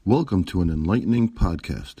Welcome to an enlightening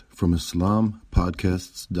podcast from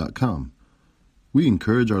IslamPodcasts.com. We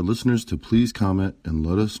encourage our listeners to please comment and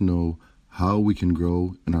let us know how we can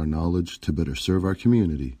grow in our knowledge to better serve our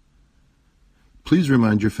community. Please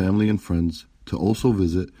remind your family and friends to also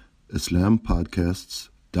visit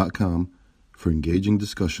IslamPodcasts.com for engaging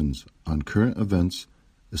discussions on current events,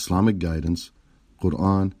 Islamic guidance,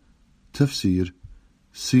 Quran, Tafseer,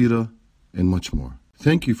 Seerah, and much more.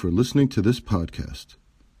 Thank you for listening to this podcast.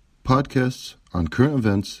 Podcasts on current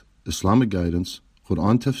events, Islamic guidance,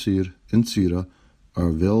 Quran Tafseer, and Seerah are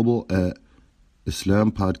available at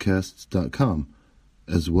IslamPodcasts.com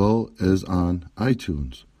as well as on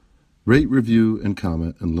iTunes. Rate, review, and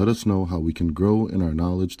comment and let us know how we can grow in our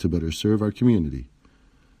knowledge to better serve our community.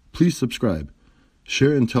 Please subscribe,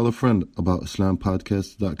 share and tell a friend about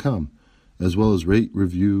IslamPodcasts.com as well as rate,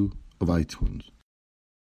 review of iTunes.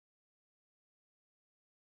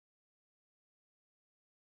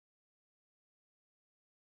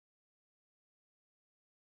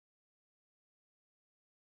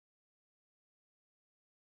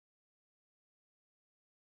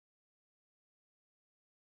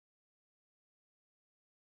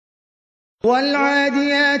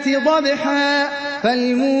 والعاديات ضبحا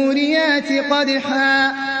فالموريات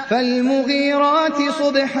قدحا فالمغيرات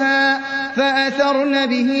صبحا فأثرن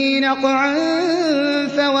به نقعا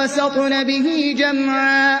فوسطن به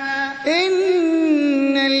جمعا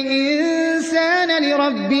إن الإنسان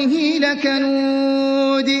لربه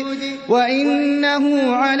لكنود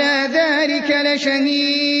وإنه على ذلك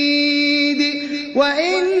لشهيد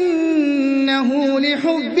وإنه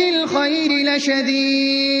لحب الخير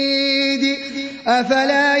لشديد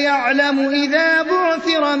أفلا يعلم إذا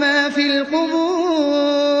بعثر ما في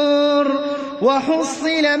القبور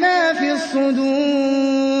وحصل ما في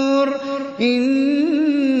الصدور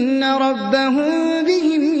إن ربهم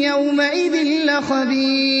بهم يومئذ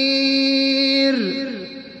لخبير.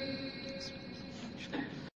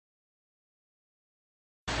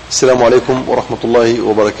 Assalamu alaikum wa rahmatullahi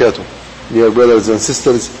wa barakatuh. Dear brothers and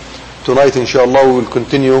sisters, tonight inshallah we will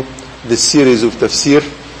continue this series of tafsir.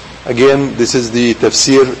 Again, this is the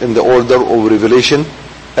tafsir in the order of revelation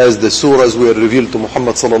as the surahs were revealed to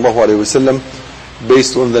Muhammad sallallahu alayhi wa sallam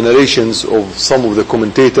based on the narrations of some of the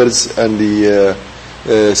commentators and the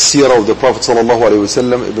seerah of the Prophet sallallahu alayhi wa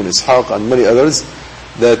sallam, Ibn Ishaq and many others,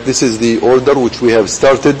 that this is the order which we have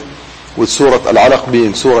started with Surat Al-Alaq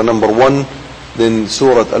being surah number 1, then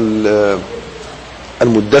Surat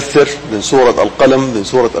Al-Muddathir, then Surat Al-Qalam, then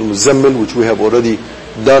Surat Al-Muzammil, which we have already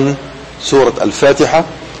done, Surat Al-Fatiha,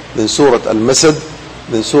 then Surat Al-Masad,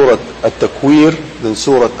 then Surat Al-Takwir, then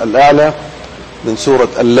Surat Al-A'la, then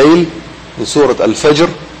Surat Al-Layl, then Surat Al-Fajr.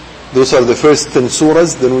 Those are the first 10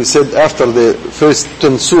 surahs. Then we said after the first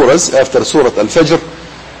 10 surahs, after Surat Al-Fajr,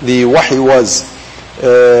 the wahi was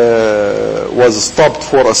stopped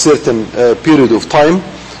for a certain period of time,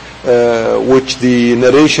 which the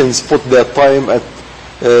narrations put that time at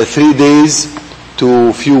 3 days to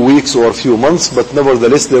a few weeks or a few months, but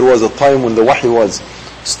nevertheless there was a time when the wahi was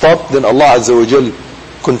stopped. Then Allah Azza wa Jal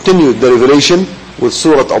continued the revelation with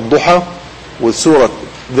Surat Al-Duha, with Surat,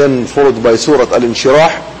 then followed by Surat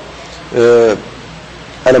Al-Inshirah,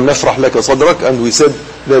 Alam Nafrah Laka Sadrak, and we said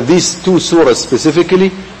that these two surahs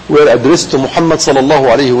specifically were addressed to Muhammad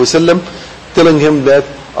sallallahu alayhi wa sallam, telling him that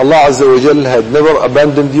Allah Azza wa Jal had never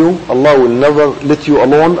abandoned you, Allah will never let you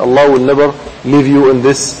alone, Allah will never leave you in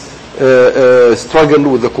this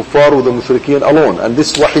struggle with the kuffar, with the mushrikeen alone. And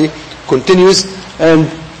this wahi continues, and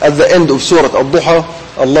at the end of Surah Al-Duha,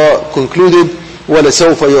 Allah concluded,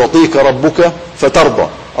 وَلَسَوْفَ يُعْطِيكَ رَبُّكَ فَتَرْضَى.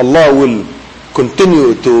 Allah will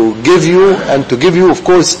continue to give you, and to give you of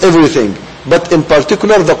course everything, but in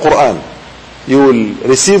particular the Quran. You will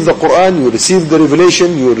receive the Quran, you will receive the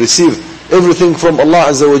revelation, you will receive everything from Allah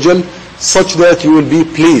Azza wa Jal, such that you will be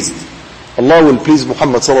pleased. Allah will please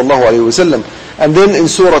Muhammad sallallahu alayhi wa sallam. And then in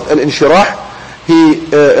Surah Al-Inshirah, he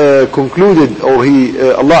concluded, or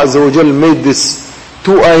Allah Azza wa Jal made this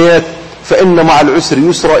 2 ayat, فَإِنَّ مَعَ الْعُسْرِ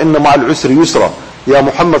يُسْرًا إِنَّ مَعَ الْعُسْرِ يُسْرًا. Ya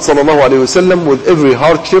Muhammad sallallahu alayhi wa sallam, with every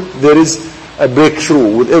hardship there is a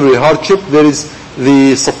breakthrough. With every hardship there is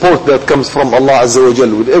the support that comes from Allah Azza wa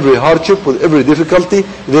Jal. With every hardship, with every difficulty,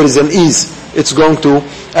 there is an ease. It's going to,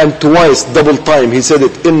 and twice, double time, he said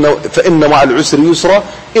it, فَإِنَّ مَعَ الْعُسْرِ يُسْرًا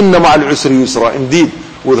إِنَّ مَعَ الْعُسْرِ يُسْرًا. Indeed,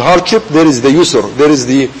 with hardship there is the yusr, there is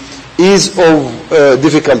the ease of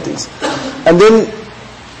difficulties. And then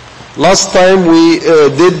last time we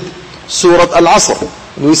did Surah Al-Asr,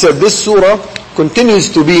 and we said this surah continues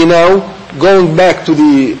to be now going back to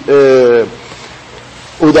the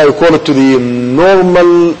to the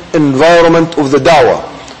normal environment of the da'wah,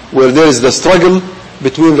 where there is the struggle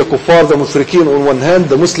between the kuffar, the mushrikeen on one hand,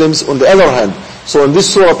 the Muslims on the other hand. So in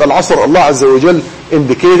this Surah Al-Asr, Allah Azza wa Jal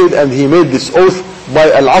indicated, and He made this oath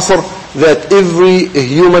by Al-Asr, that every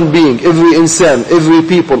human being, every insan, every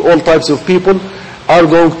people, all types of people are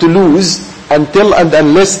going to lose until and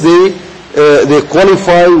unless they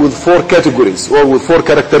qualify with 4 categories or with 4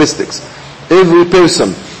 characteristics. Every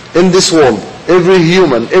person in this world, every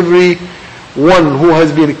human, every one who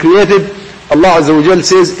has been created, Allah Azza wa Jal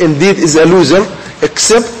says indeed is a loser,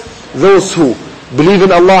 except those who believe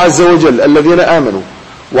in Allah Azza wa Jal, الذين آمنوا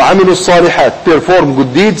وعملوا الصالحات, perform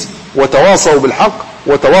good deeds, وتواصوا بالحق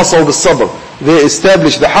وتواصوا بالصبر. They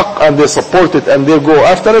establish the haqq and they support it and they go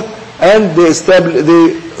after it, and they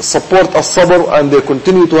support as-sabr and they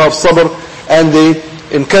continue to have sabr, and they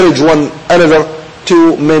encourage one another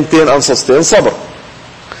to maintain and sustain sabr.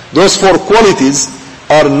 Those 4 qualities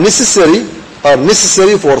are necessary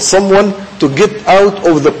for someone to get out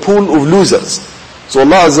of the pool of losers. So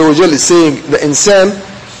Allah Azza wa Jal is saying the insan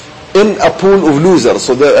in a pool of losers,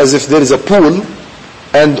 so as if there is a pool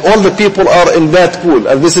and all the people are in that pool,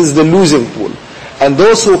 and this is the losing pool. And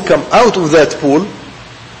those who come out of that pool,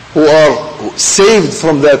 who are saved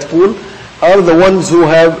from that pool, are the ones who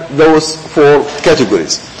have those 4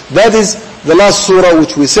 categories. That is the last surah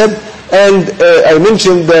which we said, and I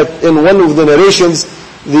mentioned that in one of the narrations,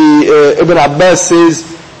 Ibn Abbas says,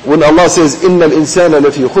 when Allah says, إِنَّ الْإِنسَانَ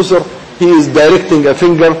لَفِي خُسْرٍ, He is directing a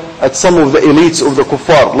finger at some of the elites of the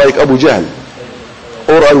kuffar, like Abu Jahl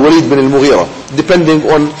or Al-Walid bin Al-Mughira, depending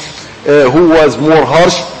on who was more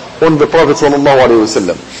harsh on the Prophet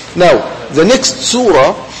ﷺ. Now, the next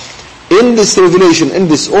surah in this revelation, in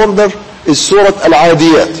this order, is Surat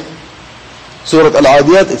Al-Adiyat. Surat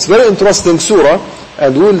Al-Adiyat, it's very interesting surah,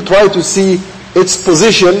 and we'll try to see its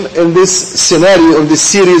position in this scenario, in this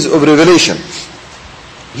series of revelation.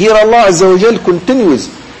 Here Allah Azza wa Jal continues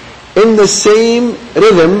in the same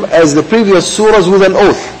rhythm as the previous surahs with an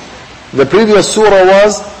oath. The previous surah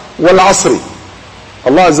was Wal-Asri.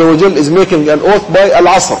 Allah Azza wa Jal is making an oath by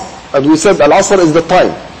Al-Asr. And we said Al-Asr is the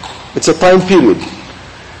time. It's a time period.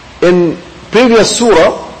 In previous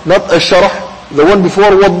surah, not Al-Sharh, the one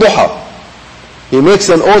before, Wad-Duha. He makes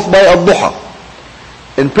an oath by Al-Duha.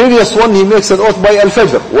 In previous one, he makes an oath by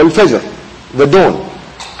Al-Fajr, Wal-Fajr, the dawn.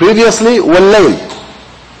 Previously, Wal-Layl,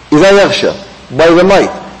 إِذَا يَغْشَى, by the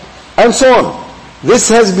night. And so on. This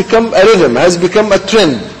has become a rhythm, has become a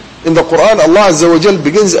trend. In the Quran, Allah Azza wa Jal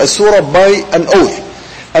begins a surah by an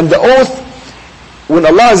oath. And the oath, when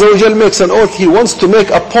Allah Azza wa Jal makes an oath, He wants to make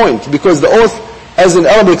a point, because the oath, as in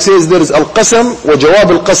Arabic says, there is al-qasam wa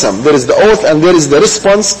jawab al-qasam. There is the oath and there is the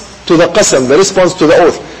response to the qasam, the response to the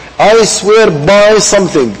oath. I swear by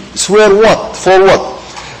something. Swear what? For what?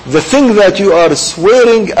 The thing that you are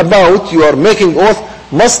swearing about, you are making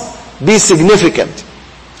oath, must be significant.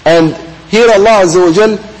 And here Allah Azza wa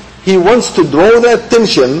Jal, He wants to draw the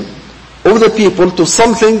attention of the people to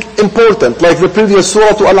something important, like the previous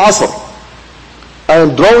surah to Al-Asr. I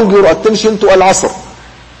am drawing your attention to Al-Asr,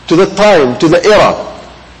 to the time, to the era,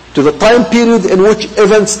 to the time period in which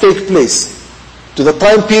events take place, to the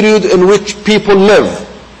time period in which people live,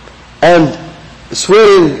 and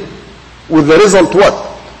swearing with the result what?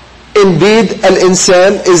 Indeed,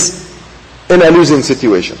 al-insan is in a losing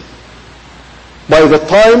situation. By the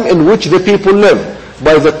time in which the people live,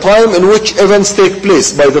 by the time in which events take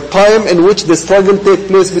place, by the time in which the struggle take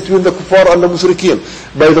place between the kuffar and the mushrikeen,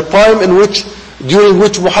 by the time in which, during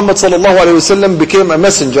which Muhammad sallallahu alayhi wa sallam became a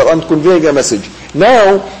messenger and conveying a message.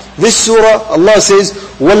 Now, this surah, Allah says,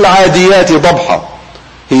 وَالْعَادِيَاتِ ضَبْحًا.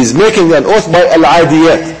 He is making an oath by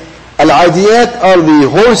Al-Adiyat. Al-Adiyat are the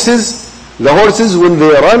horses when they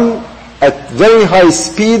run at very high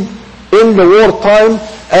speed in the wartime,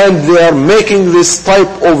 and they are making this type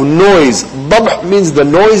of noise. Dabh means the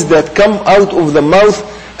noise that come out of the mouth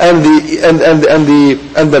and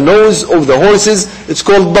the nose of the horses. It's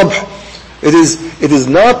called dabh. It is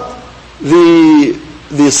not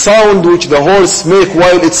the sound which the horse make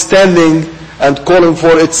while it's standing and calling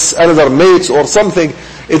for its another mates or something.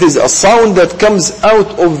 It is a sound that comes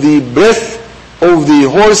out of the breath of the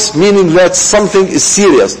horse, meaning that something is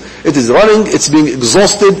serious. It is running, it's being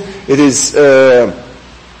exhausted, it's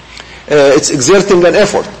exerting an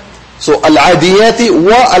effort. So Al-Adiyati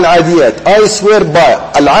wa Al-Adiyat. I swear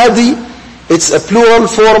by. Al-Adi, it's a plural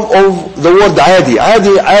form of the word Adi.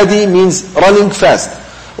 Adi means running fast.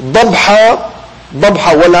 Dabha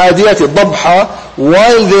wal-Adiyati. Dabha,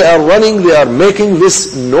 while they are running, they are making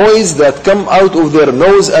this noise that come out of their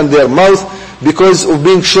nose and their mouth because of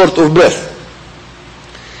being short of breath.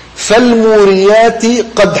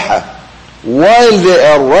 فَالْمُورِيَاتِ قَدْحًا. While they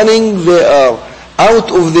are running, they are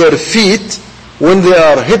out of their feet when they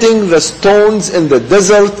are hitting the stones in the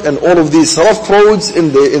desert and all of these rough roads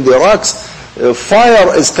in the rocks, fire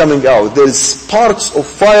is coming out. There is sparks of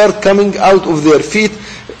fire coming out of their feet,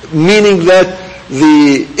 meaning that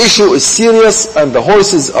the issue is serious and the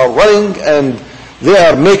horses are running and they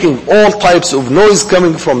are making all types of noise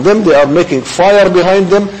coming from them. They are making fire behind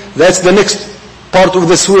them. That's the next part of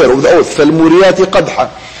the swear, of the oath. فَالْمُرِيَاتِ قَدْحًا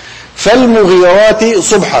فَالْمُغِيرَاتِ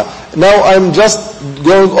صُبْحًا. Now I'm just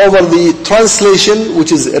going over the translation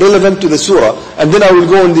which is relevant to the surah, and then I will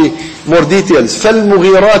go in the more details.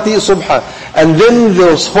 فَالْمُغِيرَاتِ صُبْحًا. And then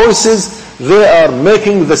those horses, they are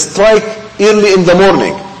making the strike early in the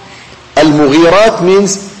morning. Al-Mughirat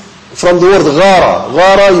means from the word غارة.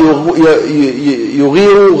 غارة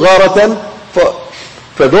يغير غارة.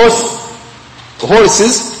 For those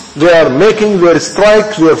horses, they are making their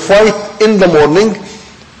strike, their fight in the morning.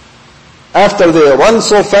 After they run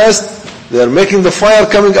so fast, they are making the fire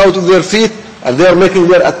coming out of their feet, and they are making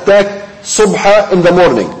their attack subha in the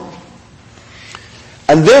morning.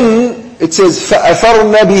 And then it says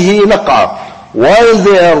فَأَثَرْنَ بِهِ نَقْعًا. While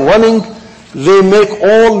they are running, they make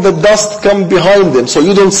all the dust come behind them, so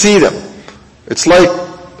you don't see them. It's like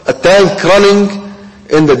a tank running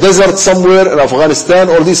in the desert somewhere in Afghanistan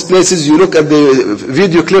or these places. You look at the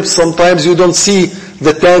video clips, sometimes you don't see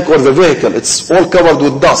the tank or the vehicle. It's all covered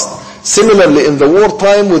with dust. Similarly, in the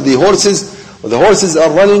wartime with the horses are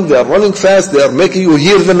running, they are running fast, they are making, you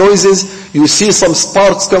hear the noises, you see some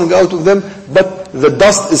sparks coming out of them, but the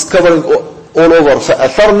dust is covering all over.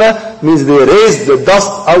 فَأَثَرْنَا means they raised the dust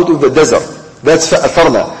out of the desert. That's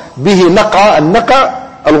فَأَثَرْنَا بِهِ نَقْعًا.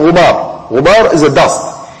 النَّقْعَ الغبار. Ghubar is a dust.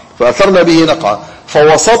 فَأَثَرْنَا بِهِ نَقْعًا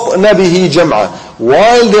فَوَسَطْنَا بِهِ جَمْعًا.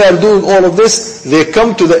 While they are doing all of this, they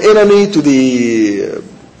come to the enemy, to the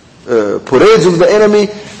parades of the enemy,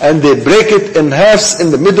 and they break it in halves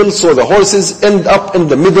in the middle, so the horses end up in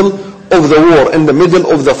the middle of the war, in the middle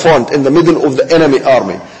of the front, in the middle of the enemy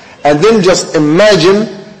army. And then just imagine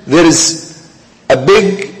there is a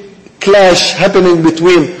big clash happening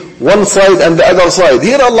between one side and the other side.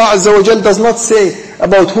 Here Allah Azza wa Jal does not say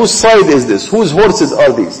about whose side is this, whose horses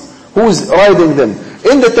are these, who's riding them.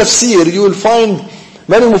 In the tafseer you will find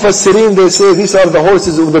many mufassirin, they say these are the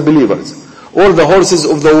horses of the believers, or the horses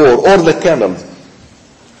of the war, or the camels.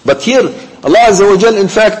 But here Allah Azza wa Jal, in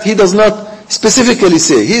fact, He does not specifically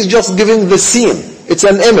say. He's just giving the scene. It's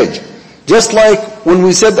an image. Just like when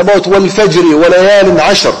we said about وَالْفَجْرِ وَلَيَالٍ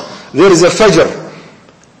عَشْرٍ, there is a fajr,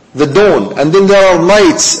 the dawn, and then there are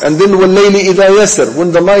nights, and then وَاللَّيْلِ إِذَا يَسَرْ,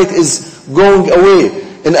 when the night is going away.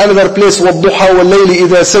 In another place, وَالضُّحَى وَاللَّيْلِ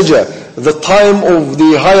إِذَا سَجَى, the time of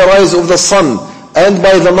the high rise of the sun, and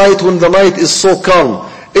by the night when the night is so calm.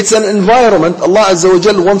 It's an environment Allah Azza wa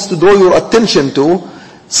Jal wants to draw your attention to,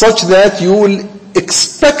 such that you will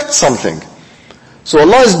expect something. So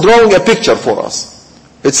Allah is drawing a picture for us.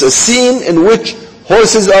 It's a scene in which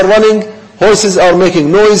horses are running, horses are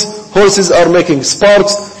making noise, horses are making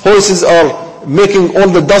sparks, horses are making all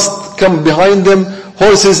the dust come behind them,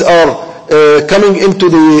 horses are coming into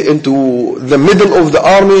the middle of the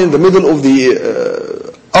army, in the middle of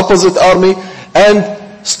the opposite army, and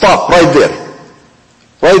stop right there.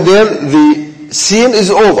 Right there, the scene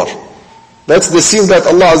is over. That's the scene that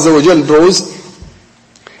Allah Azza wa Jal draws.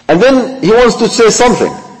 And then He wants to say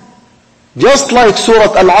something. Just like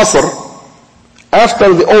Surat Al-Asr,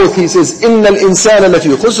 after the oath He says, إِنَّ الْإِنسَانَ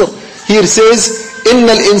لَفِي خُسْرٍ. Here says, إِنَّ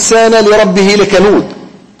الْإِنسَانَ لِرَبِّهِ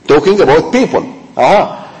لَكَنُودٍ. Talking about people.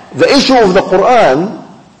 The issue of the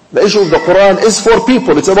Quran is for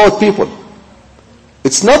people. It's about people.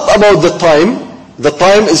 It's not about the time. The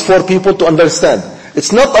time is for people to understand.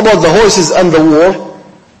 It's not about the horses and the war.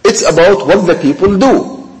 It's about what the people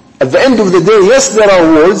do. At the end of the day, yes, there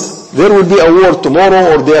are wars. There will be a war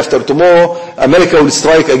tomorrow or day after tomorrow. America will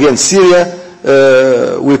strike against Syria.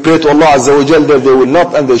 We pray to Allah Azza wa Jal that they will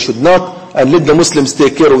not and they should not, and let the Muslims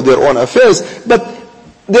take care of their own affairs. But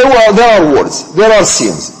there are wars. There are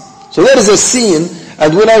scenes. So there is a scene,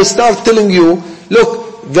 and when I start telling you, look,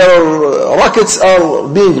 there are rockets are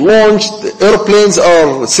being launched, airplanes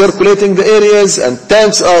are circulating the areas, and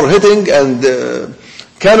tanks are hitting, and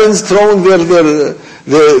cannons throwing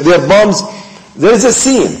their bombs. There is a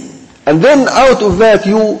scene. And then out of that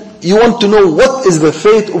you want to know what is the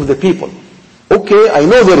fate of the people. Okay, I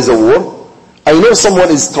know there is a war. I know someone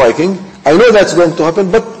is striking. I know that's going to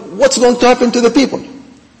happen, but what's going to happen to the people?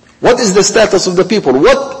 What is the status of the people?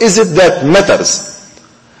 What is it that matters?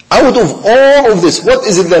 Out of all of this, what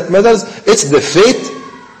is it that matters? It's the fate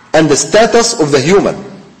and the status of the human.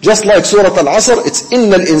 Just like Surah Al-Asr, it's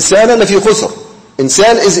إِنَّ الْإِنسَانَ لَفِي خُسْرٍ.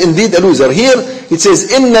 Insan is indeed a loser. Here it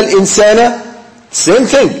says إِنَّ الْإِنسَانَ, same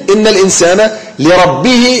thing. إِنَّ الْإِنسَانَ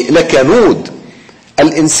لِرَبِّهِ لَكَنُودٍ.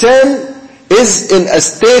 Al-insan is in a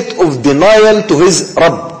state of denial to his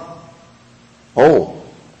Rabb. Oh,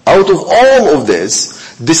 out of all of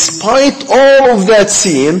this, despite all of that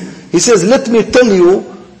scene, he says, let me tell you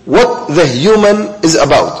what the human is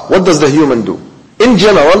about. What does the human do? In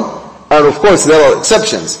general, and of course there are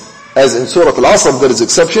exceptions, as in Surah Al-Asr there is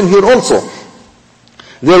exception, here also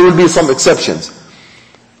there will be some exceptions.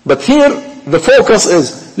 But here the focus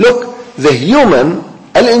is, look, the human,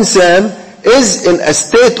 al-insan, is in a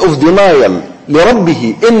state of denial.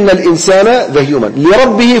 لِرَبِّهِ إِنَّ الْإِنسَانَ, the human.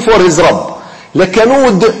 لِرَبِّهِ, for his Rabb.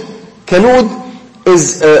 لَكَنُود, kanud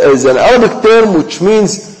is an Arabic term which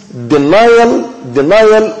means denial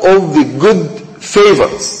of the good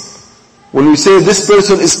favors. When we say this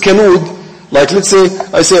person is kanud, like let's say,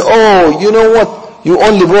 I say, oh, you know what, you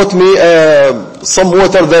only brought me some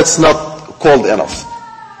water that's not cold enough.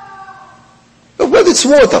 But it's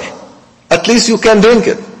water. At least you can drink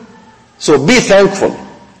it. So be thankful.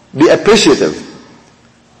 Be appreciative.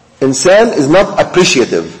 Insan is not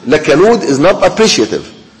appreciative. Lakanud is not appreciative.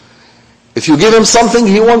 If you give him something,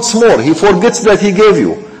 he wants more. He forgets that he gave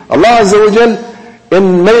you. Allah Azza wa Jal,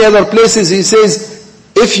 in many other places, He says,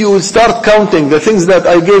 if you will start counting the things that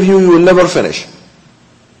I gave you, you will never finish.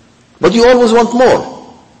 But you always want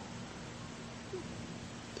more.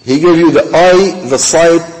 He gave you the eye, the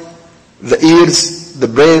sight, the ears, the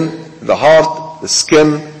brain, the heart, the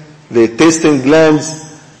skin, the tasting glands,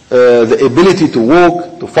 the ability to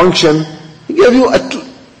walk, to function. He gave you,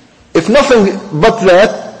 if nothing but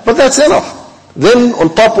that, but that's enough. Then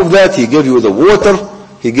on top of that, He gave you the water,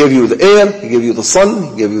 He gave you the air, He gave you the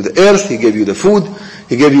sun, He gave you the earth, He gave you the food,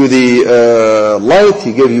 He gave you the light,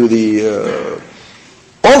 He gave you the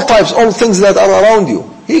all things that are around you.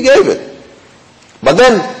 He gave it. But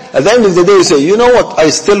then, at the end of the day, you say, you know what, I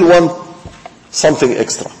still want something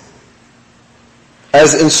extra.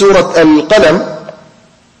 As in Surah Al-Qalam,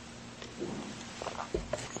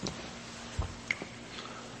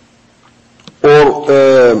 or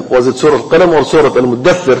was it Surah Al-Qalam or Surah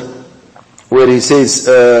Al-Muddathir, where he says,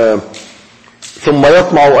 ثُمَّ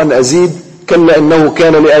يَطْمَعُ أَنْ أَزِيدْ كَلَّا إِنَّهُ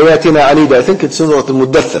كَانَ لِآيَاتِنَا عَنِيدًا. I think it's Surah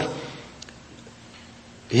Al-Muddathir.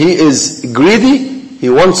 He is greedy, he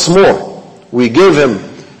wants more. We gave him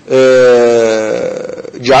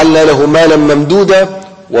جَعَلْنَا لَهُ مَالًا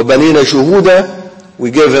مَمْدُودًا وَبَنِينَ شُهُودًا. We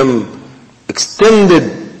gave him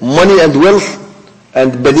extended money and wealth,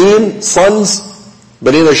 and banin, sons,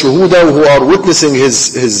 banina shuhuda, who are witnessing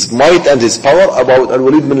his might and his power, about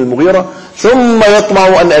Al-Walid bin Al-Mughira. ثُمَّ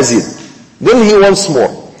يَطْمَعُ أَنْ أَزِيدْ. Then he wants more.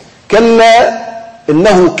 كَلَّا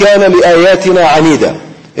إِنَّهُ كَانَ لِآيَاتِنَا عَنِيدًا.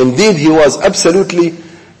 Indeed, he was absolutely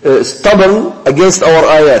stubborn against our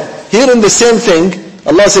ayat. Here in the same thing,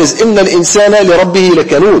 Allah says, إِنَّ الْإِنسَانَ لِرَبِّهِ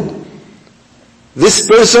لَكَنُودٌ. This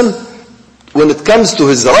person, when it comes to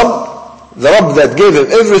his Rabb, the Rabb that gave him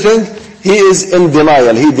everything, he is in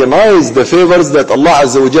denial. He denies the favors that Allah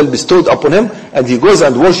Azza wa Jal bestowed upon him, and he goes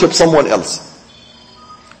and worships someone else.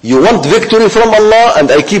 You want victory from Allah,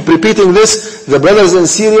 and I keep repeating this, the brothers in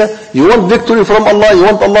Syria, you want victory from Allah, you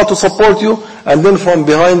want Allah to support you, and then from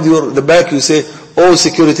behind the back you say, oh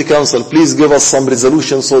Security Council, please give us some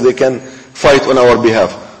resolution so they can fight on our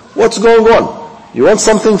behalf. What's going on? You want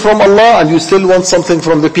something from Allah, and you still want something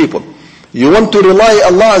from the people. You want to rely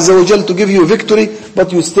Allah Azza wa Jal to give you victory,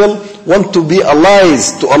 but you still want to be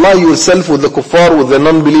allies, to ally yourself with the kuffar, with the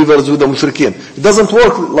non-believers, with the mushrikeen. It doesn't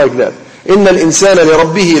work like that. إِنَّ الْإِنسَانَ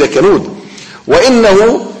لِرَبِّهِ لَكَنُودٌ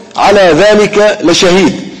وَإِنَّهُ عَلَى ذَلِكَ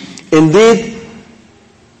لَشَهِيدٌ. Indeed,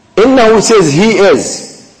 إِنَّهُ says he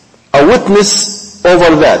is a witness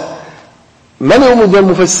over that. Many of the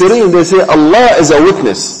mufassirin, they say Allah is a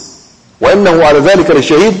witness. وَإِنَّهُ عَلَى ذَلِكَ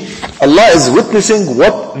لَشَهِيدٌ. Allah is witnessing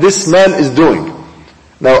what this man is doing.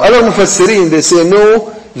 Now other mufassirin, they say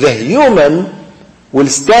no, the human will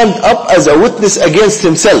stand up as a witness against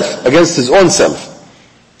himself, against his own self.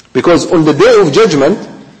 Because on the day of judgment,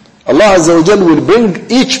 Allah Azza wa Jal will bring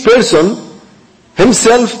each person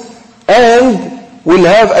himself, and will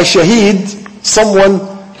have a shaheed, someone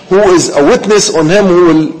who is a witness on him, who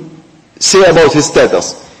will say about his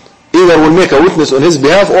status. Either will make a witness on his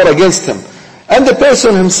behalf or against him. And the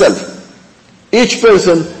person himself. Each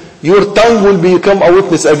person, your tongue will become a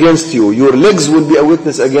witness against you. Your legs will be a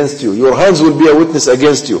witness against you. Your hands will be a witness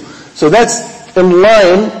against you. So that's in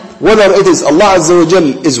line, whether it is Allah Azza wa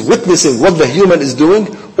Jal is witnessing what the human is doing,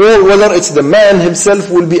 or whether it's the man himself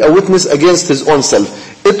will be a witness against his own self.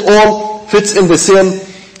 It all fits in the same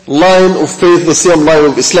line of faith, the same line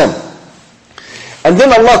of Islam. And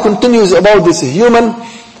then Allah continues about this human,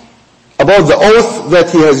 about the oath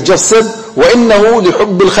that He has just said, وَإِنَّهُ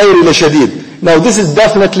لِحُبِّ الْخَيْرِ لَشَدِيدٌ. Now this is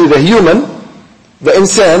definitely the human, the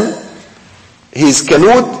insan, he is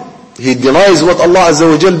kanud, he denies what Allah Azza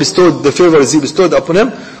wa Jal bestowed, the favors he bestowed upon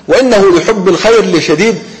him. وَإِنَّهُ لِحُبِّ الْخَيْرِ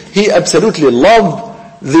لِشَدِيدٍ. He absolutely loved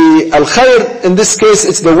the al-khair. In this case,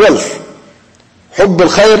 it's the wealth. حُبِّ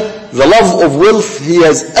الْخَيْرِ, the love of wealth, he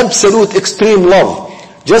has absolute extreme love.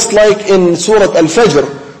 Just like in Surat Al-Fajr,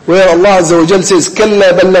 where Allah Azza wa Jal says,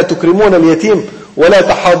 كَلَّا بَلْ لَا تُكْرِمُونَ الْيَتِيمِ وَلَا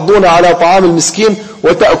تَحَضُّونَ عَلَى طَعَامِ الْمِسْكِينِ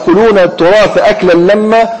وَتَأْكُلُونَ التُّرَاثَ أَكْلًا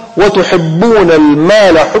لَمًّا وَتُحِبُّونَ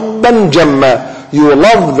الْمَالَ حُبًّا جَمًّا. You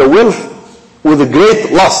love the wealth with a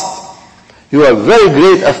great lust. You have very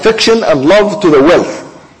great affection and love to the wealth.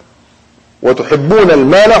 وَتُحِبُّونَ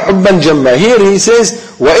الْمَالَ حُبًّا جَمًّا. Here he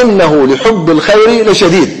says, وَإِنَّهُ لِحُبِّ الْخَيْرِ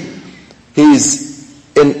لَشَدِيدٍ. He is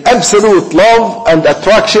in absolute love and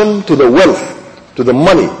attraction to the wealth, to the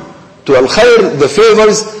money, to al-khair, the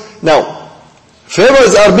favors. Now,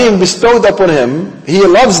 favors are being bestowed upon him. He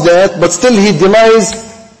loves that, but still he denies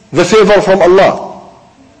the favor from Allah.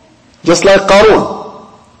 Just like Qarun.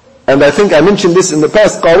 And I think I mentioned this in the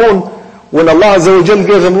past. Qarun, when Allah Azza wa Jal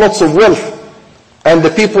gave him lots of wealth, and the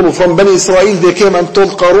people from Bani Israel, they came and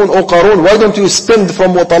told Qarun, "Oh Qarun, why don't you spend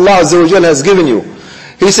from what Allah Azza wa Jal has given you?"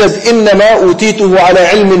 He said, إِنَّمَا أُوتِيتُهُ عَلَى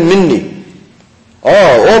عِلْمٍ مِنِّي.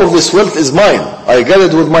 All of this wealth is mine. I got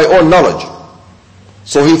it with my own knowledge.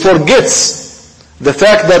 So he forgets the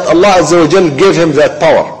fact that Allah Azza wa Jal gave him that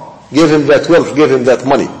power, gave him that wealth, gave him that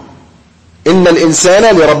money. إِنَّ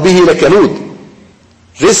الْإِنسَانَ لِرَبِّهِ لَكَنُودٍ.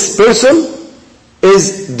 This person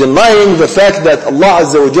is denying the fact that Allah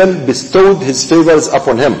Azza wa Jal bestowed His favors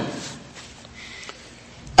upon him.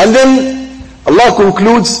 And then Allah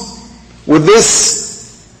concludes with this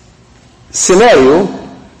scenario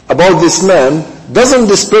about this man. Doesn't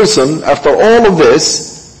this person, after all of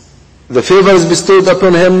this, the favors bestowed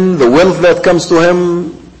upon him, the wealth that comes to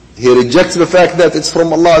him, he rejects the fact that it's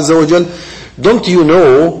from Allah Azza wa Jal. Don't you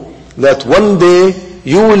know that one day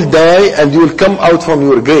you will die and you will come out from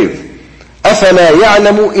your grave? أَفَلَا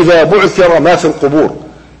يَعْلَمُ إِذَا بُعْثِرَ مَا فِي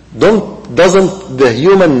الْقُبُورِ. Doesn't the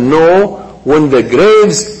human know when the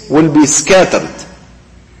graves will be scattered,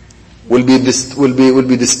 will be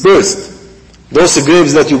dispersed? Those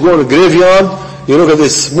graves that you go in a graveyard, you look at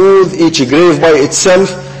this smooth, each grave by itself,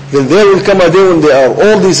 then there will come a day when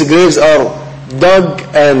all these graves are dug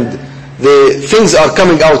and the things are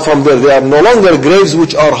coming out from there. They are no longer graves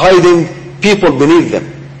which are hiding people beneath them.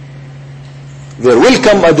 There will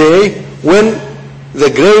come a day when the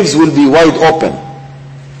graves will be wide open.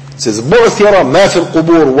 It says, بُعْثِرَ مَا فِي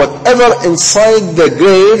الْقُبُورِ. Whatever inside the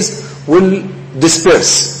graves will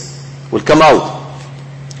disperse, will come out.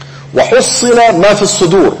 وَحُصِّلَ مَا فِي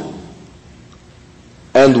الصُّدُورِ.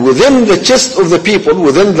 And within the chest of the people,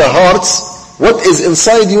 within the hearts, what is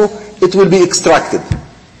inside you, it will be extracted.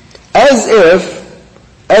 As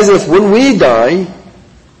if when we die,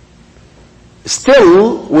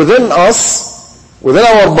 still within us, within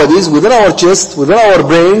our bodies, within our chest, within our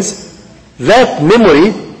brains, that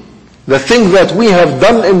memory, the thing that we have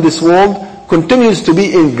done in this world, continues to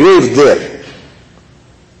be engraved there.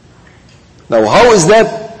 Now how is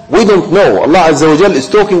that? We don't know. Allah Azza wa Jal is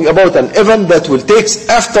talking about an event that will take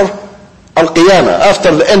after Al-Qiyamah,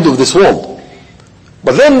 after the end of this world.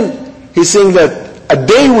 But then He's saying that a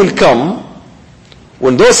day will come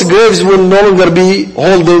when those graves will no longer be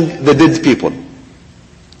holding the dead people.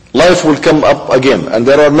 Life will come up again. And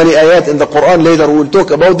there are many ayat in the Quran, later we will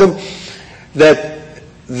talk about them, that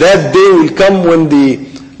day will come when the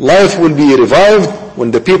life will be revived,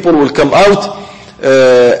 when the people will come out,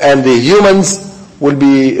 and the humans will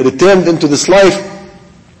be returned into this life,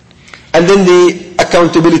 and then the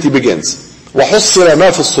accountability begins. وَحُصِّلَ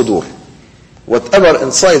مَا فِي الصُّدُورِ. Whatever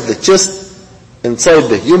inside the chest, inside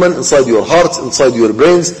the human, inside your hearts, inside your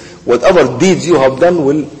brains, whatever deeds you have done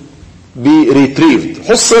will be retrieved.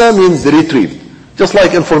 حُصِّلَ means retrieved. Just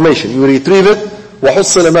like information, you retrieve it.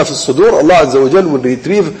 وَحُصِّلَ مَا فِي الصُّدُورِ. Allah Azza wa Jal will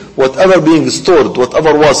retrieve whatever being stored,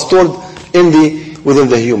 whatever was stored within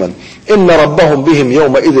the human. إِنَّ رَبَّهُمْ بِهِمْ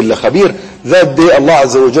يَوْمَئِذٍ لَخَبِيرٌ. That day Allah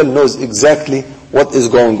Azza wa Jal knows exactly what is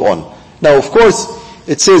going on. Now of course,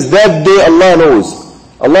 it says that day Allah knows.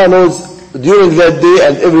 Allah knows during that day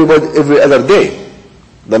and every other day.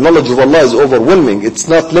 The knowledge of Allah is overwhelming. It's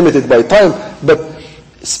not limited by time, but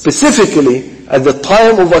specifically at the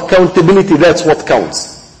time of accountability, that's what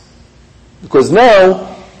counts. Because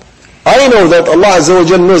now, I know that Allah Azza wa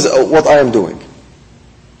Jal knows what I am doing.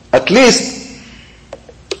 At least,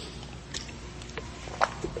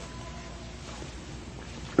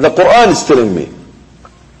 the Quran is telling me.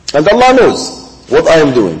 And Allah knows what I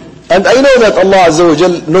am doing. And I know that Allah Azza wa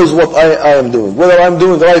Jal knows what I am doing, whether I am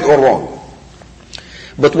doing right or wrong.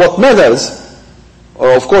 But what matters,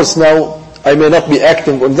 or of course now, I may not be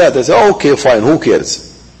acting on that. I say, oh, okay, fine, who cares?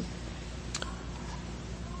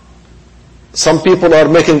 Some people are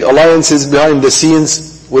making alliances behind the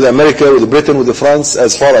scenes with America, with Britain, with France,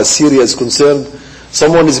 as far as Syria is concerned.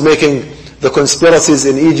 Someone is making the conspiracies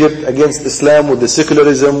in Egypt against Islam, with the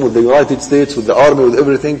secularism, with the United States, with the army, with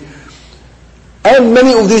everything. And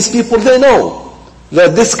many of these people, they know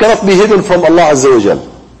that this cannot be hidden from Allah Azza wa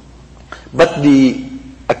Jal. But the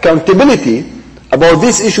accountability about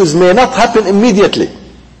these issues may not happen immediately.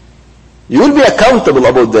 You will be accountable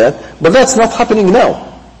about that, but that's not happening now.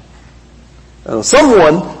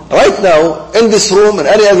 Someone, right now, in this room, in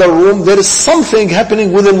any other room, there is something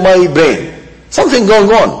happening within my brain. Something going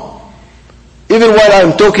on. Even while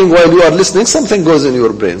I'm talking, while you are listening, something goes in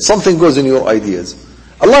your brain. Something goes in your ideas.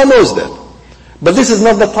 Allah knows that. But this is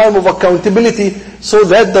not the time of accountability, so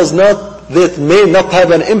that may not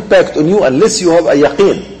have an impact on you unless you have a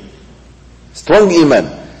yaqeen. Strong iman.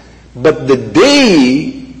 But the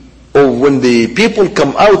day of when the people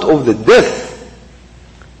come out of the death,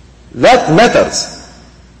 that matters.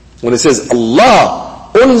 When it says Allah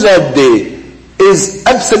on that day is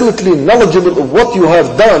absolutely knowledgeable of what you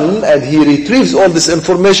have done, and He retrieves all this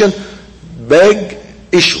information, big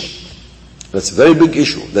issue. That's a very big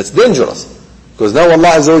issue. That's dangerous. Because now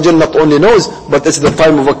Allah Azza wa Jal not only knows, but it's the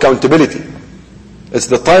time of accountability. It's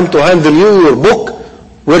the time to handle you your book,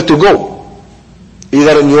 where to go.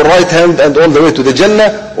 Either in your right hand and all the way to the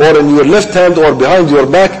Jannah, or in your left hand or behind your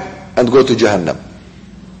back and go to Jahannam.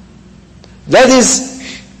 That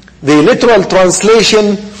is the literal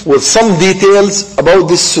translation with some details about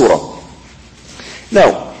this surah.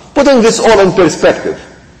 Now, putting this all in perspective,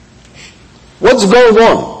 what's going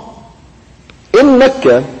on? In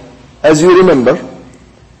Mecca, as you remember,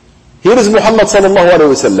 here is Muhammad sallallahu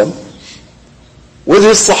alaihi wasallam with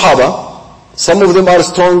his Sahaba. Some of them are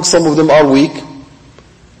strong, some of them are weak,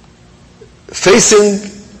 facing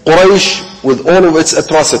Quraysh with all of its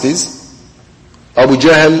atrocities. Abu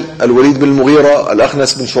Jahl, Al-Walid bin Mughira,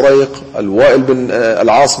 Al-Akhnas bin Shurayq,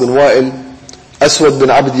 Al-As bin Wa'il, Aswad bin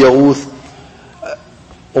Abd Yaghuth,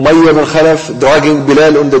 Umayyah bin Khalaf, dragging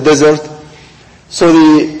Bilal on the desert. So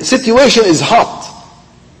the situation is hot.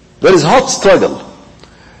 There is hot struggle.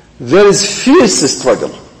 There is fierce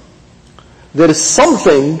struggle. There is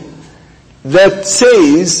something that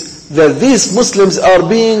says that these Muslims are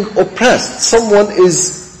being oppressed. Someone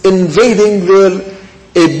is invading their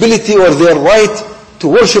ability or their right to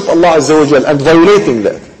worship Allah Azza wa Jal and violating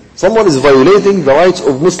that. Someone is violating the rights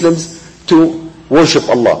of Muslims to worship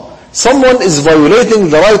Allah. Someone is violating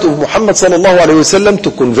the right of Muhammad sallallahu alaihi wasallam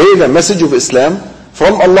to convey the message of Islam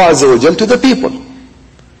from Allah Azza wa Jal to the people.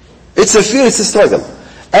 It's a fierce struggle.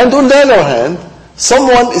 And on the other hand,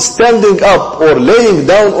 someone is standing up or laying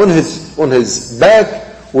down on his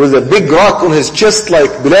back with a big rock on his chest, like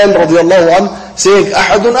Bilal radiallahu anh, saying,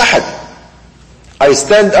 Ahadun Ahad. I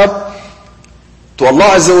stand up to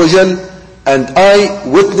Allah Azza wa Jal, and I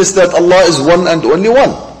witness that Allah is one and only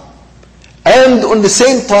one. And on the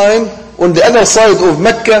same time, on the other side of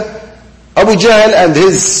Mecca, Abu Jahl and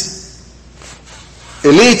his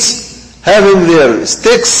elites having their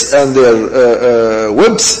sticks and their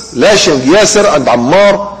whips, lashing Yasir and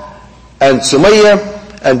Ammar and Sumayya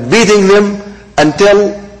and beating them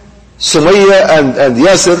until Sumayya and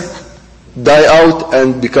Yasir die out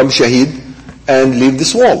and become shaheed and leave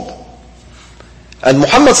this world. And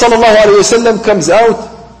Muhammad sallallahu alaihi wasallam comes out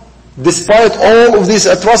despite all of these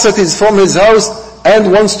atrocities from his house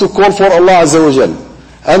and wants to call for Allah Azza wa Jal.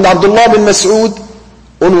 And Abdullah bin Mas'ud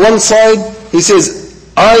on one side, he says,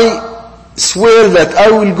 I swear that I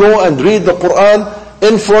will go and read the Quran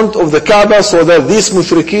in front of the Kaaba so that these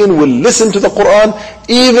mushrikeen will listen to the Quran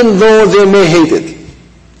even though they may hate it.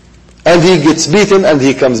 And he gets beaten and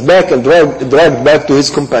he comes back and dragged back to his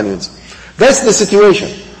companions. That's the situation.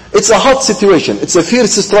 It's a hot situation. It's a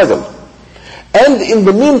fierce struggle. And in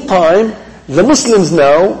the meantime, the Muslims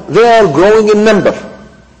now, they are growing in number.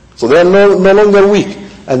 So they are no longer weak.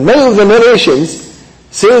 And many of the narrations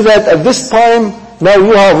say that at this time, now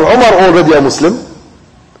you have Umar already a Muslim.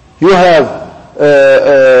 You have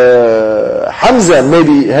Hamza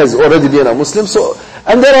maybe has already been a Muslim.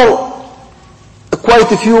 And there are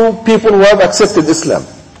quite a few people who have accepted Islam.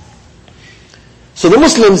 So the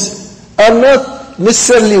Muslims are not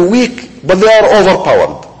necessarily weak, but they are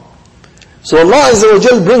overpowered. So Allah Azza wa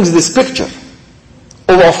Jal brings this picture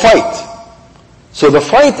of a fight. So the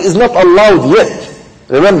fight is not allowed yet.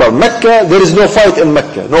 Remember, Mecca, there is no fight in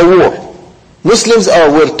Mecca, no war. Muslims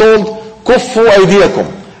were told, كفوا أيديكم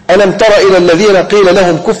ألم تر إلى الذين قيل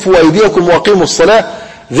لهم كفوا أيديكم وأقيموا الصلاة.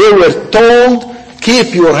 They were told,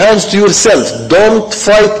 keep your hands to yourselves, don't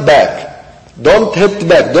fight back, don't hit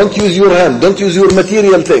back, don't use your hand, don't use your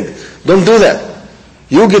material thing, don't do that.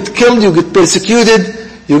 You get killed, you get persecuted,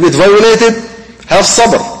 you get violated, have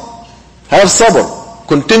sabr. Have sabr.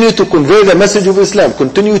 Continue to convey the message of Islam.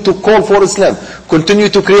 Continue to call for Islam. Continue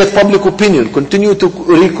to create public opinion. Continue to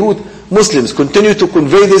recruit Muslims. Continue to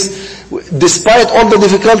convey this. Despite all the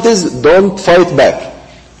difficulties, don't fight back.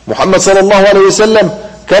 Muhammad sallallahu alayhi wa sallam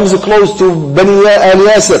comes close to Bani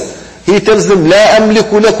al-Yasir. He tells them, لا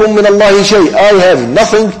أملك لكم من الله شيء. I have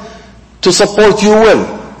nothing to support you with.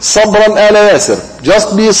 Sabran ala Yasir.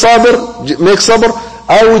 Just be sabr, make sabr.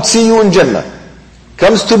 I would see you in Jannah.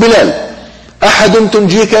 Comes to Bilal. أحد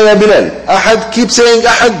تنجيك يا بلال. أحد, keep saying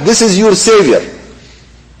أحد, this is your savior.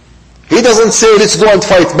 He doesn't say let's go and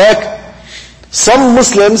fight back. Some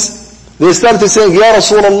Muslims, they started saying, Ya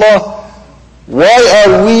Rasulullah, why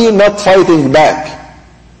are we not fighting back?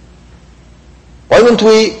 Why don't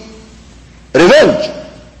we revenge?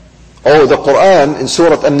 Oh, the Quran in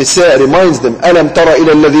Surat An-Nisa reminds them, أَلَمْ تَرَ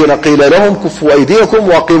إِلَى الَّذِينَ قِيلَ لَهُمْ كُفُّوا أَيْدِيَكُمْ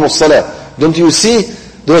وَأَقِيمُوا الصَّلَاةِ. Don't you see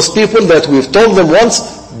those people that we've told them once,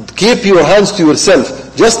 keep your hands to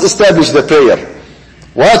yourself, just establish the prayer.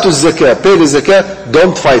 وَآتُوا الزَّكَاةِ, pay the zakah,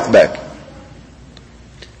 don't fight back.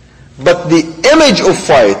 But the image of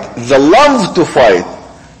fight, the love to fight,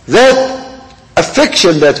 that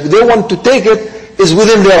affection that they want to take it is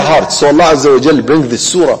within their hearts. So Allah Azza wa Jalla brings this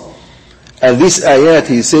surah and this ayat.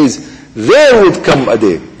 He says, there would come a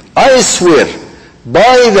day, I swear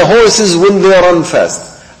by the horses when they run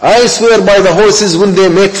fast, I swear by the horses when they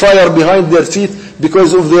make fire behind their feet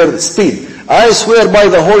because of their speed, I swear by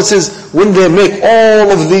the horses when they make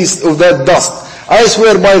all of that dust, I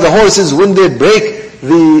swear by the horses when they break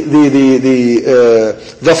the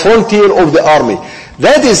frontier of the army.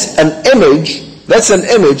 That is an image, that's an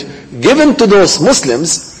image given to those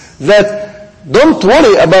Muslims that don't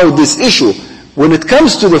worry about this issue. When it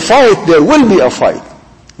comes to the fight, there will be a fight.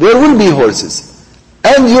 There will be horses.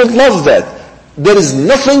 And you'll love that. There is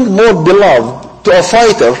nothing more beloved to a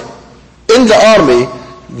fighter in the army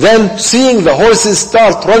than seeing the horses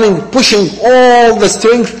start running, pushing all the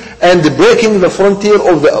strength and breaking the frontier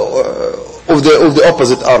of the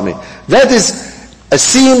opposite army. That is a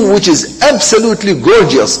scene which is absolutely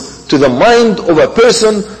gorgeous to the mind of a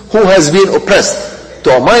person who has been oppressed,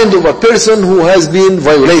 to a mind of a person who has been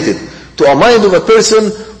violated, to a mind of a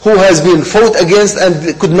person who has been fought against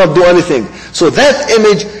and could not do anything. So that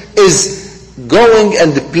image is going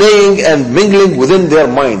and playing and mingling within their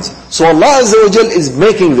minds. So Allah Azza wa Jal is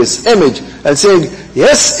making this image and saying,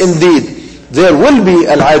 yes, indeed, there will be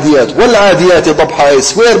Al-Adiyat. Wal-Adiyat dabha. I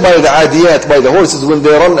swear by the Adiyat, by the horses when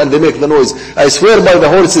they run and they make the noise. I swear by the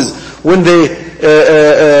horses when they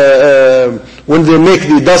make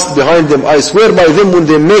the dust behind them. I swear by them when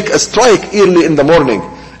they make a strike early in the morning.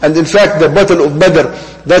 And in fact, the battle of Badr,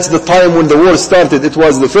 that's the time when the war started. It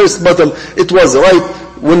was the first battle. It was right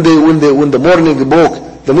when the morning broke.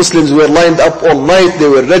 The Muslims were lined up all night. They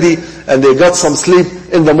were ready and they got some sleep.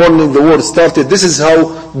 In the morning, the war started. This is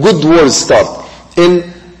how good wars start.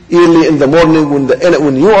 Early in the morning when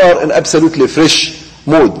you are in absolutely fresh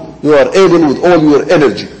mood. You are able with all your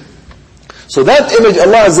energy. So that image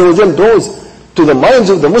Allah Azza wa Jal draws to the minds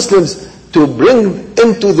of the Muslims to bring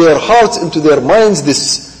into their hearts, into their minds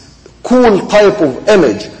this cool type of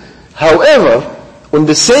image. However, at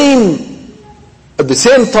the same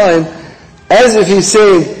time, as if he's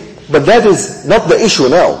saying, but that is not the issue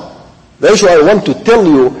now. The issue I want to tell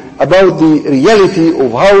you about the reality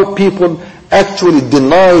of how people actually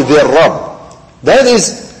deny their Rabb. That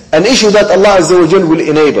is an issue that Allah Azza wa Jal will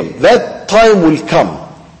enable. That time will come.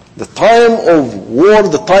 The time of war,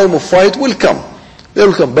 the time of fight will come. They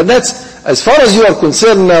will come. But that's, as far as you are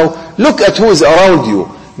concerned now, look at who is around you.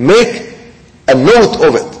 Make a note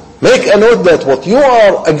of it. Make a note that what you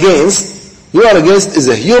are against is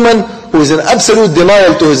a human who is in absolute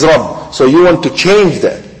denial to his Rabb. So you want to change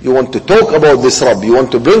that. You want to talk about this Rabb. You want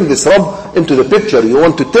to bring this Rabb into the picture. You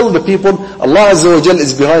want to tell the people, Allah Azza wa Jal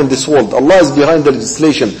is behind this world. Allah is behind the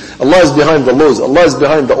legislation. Allah is behind the laws. Allah is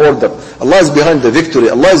behind the order. Allah is behind the victory.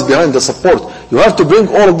 Allah is behind the support. You have to bring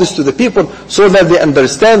all of this to the people so that they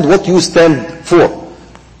understand what you stand for.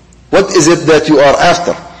 What is it that you are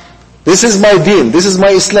after? This is my deen. This is my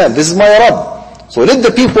Islam. This is my Rabb. So let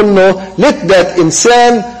the people know, let that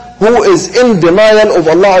insan who is in denial of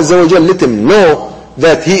Allah Azza wa Jal, let him know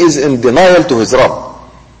that he is in denial to his Rabb.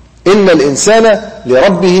 إِنَّ الْإِنسَانَ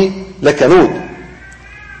لِرَبِّهِ لَكَنُودٌ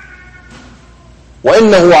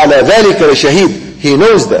وَإِنَّهُ عَلَى ذَلِكَ لَشَهِيدٌ. He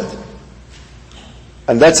knows that.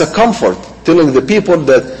 And that's a comfort, telling the people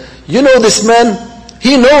that, you know, this man,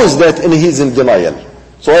 he knows that and he's in denial.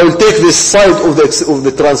 So I will take this side of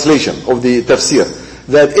the translation, of the tafsir,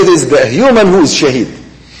 that it is the human who is shaheed.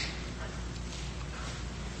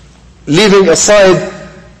 Leaving aside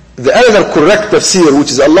the other correct tafsir,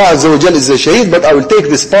 which is Allah Azza wa Jal is the shaheed, but I will take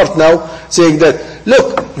this part now, saying that,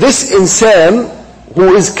 look, this insan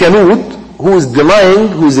who is kanud, who is denying,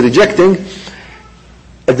 who is rejecting,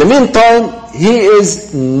 at the meantime, he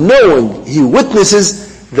is knowing, he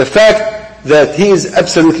witnesses the fact that he is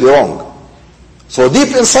absolutely wrong. So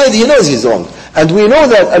deep inside he knows he's wrong. And we know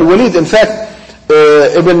that Al-Walid, in fact,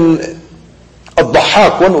 Ibn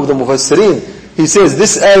Al-Dahhak, one of the Mufassirin, he says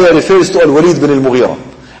this ayah refers to Al-Walid bin Al-Mughira.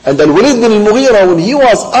 And Al-Walid bin Al-Mughira, when he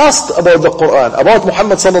was asked about the Quran, about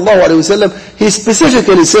Muhammad sallallahu alayhi wa sallam, he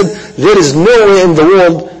specifically said, there is no way in the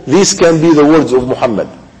world these can be the words of Muhammad.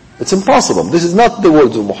 It's impossible. This is not the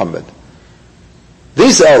words of Muhammad.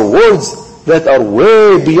 These are words that are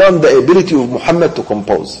way beyond the ability of Muhammad to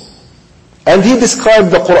compose. And he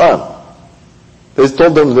described the Quran. He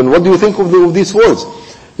told them, then what do you think of these words?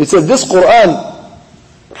 He said, this Quran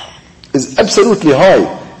is absolutely high.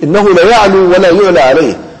 إِنَّهُ لَيَعْلُو وَلَا يُعْلَى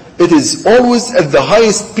عَلَيْهِ. It is always at the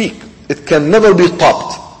highest peak. It can never be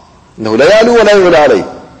topped. إِنَّهُ لَيَعْلُو وَلَا يُعْلَى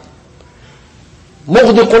عَلَيْهِ.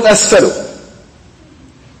 مُغْدِقٌ أَسْفَلُ.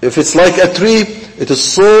 If it's like a tree, it is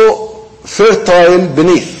so fertile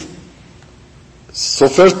beneath. So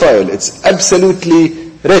fertile. It's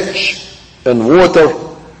absolutely rich in water,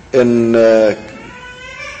 in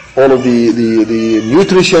all of the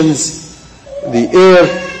nutritions, the air.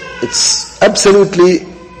 It's absolutely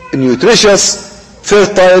nutritious,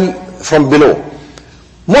 fertile from below.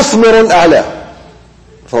 مُثْمِرٌ أَعْلَى.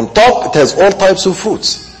 From top, it has all types of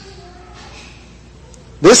fruits.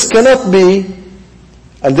 This cannot be.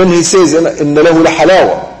 And then he says, إِنَّ لَهُ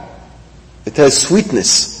لَحَلَاوَةً. It has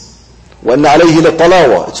sweetness. وَإِنَّ عَلَيْهِ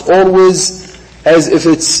لَطَلَاوَةً. It's always as if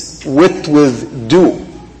it's wet with dew,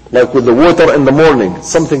 like with the water in the morning.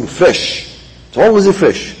 It's something fresh. It's always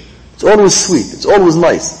fresh. It's always sweet. It's always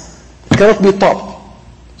nice. It cannot be topped.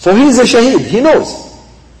 So he is a shaheed. He knows.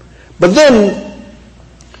 But then,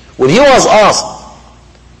 when he was asked,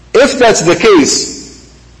 if that's the case,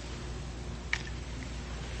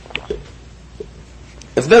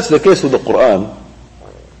 if that's the case with the Quran,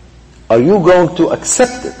 are you going to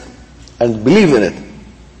accept it and believe in it?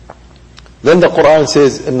 Then the Quran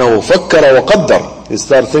says, إِنَّهُ فَكَّرَ وَقَدَّرَ. He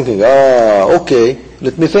started thinking, okay,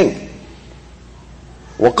 let me think.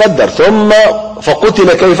 وَقَدَّرَ ثُمَّ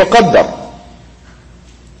فَقُتِلَ كَيْفَ قَدَّرَ.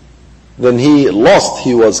 Then he lost,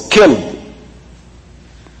 he was killed.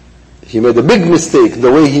 He made a big mistake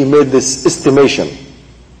the way he made this estimation.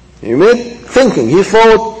 He made thinking, he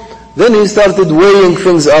thought. Then he started weighing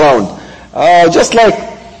things around. Just like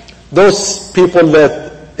those people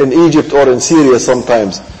that in Egypt or in Syria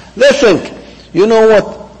sometimes, they think, you know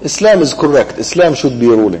what, Islam is correct, Islam should be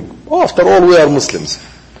ruling. After all, we are Muslims.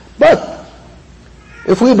 But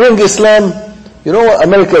if we bring Islam, you know what,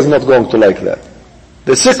 America is not going to like that.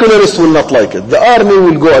 The secularists will not like it. The army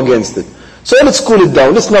will go against it. So let's cool it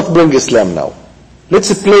down. Let's not bring Islam now.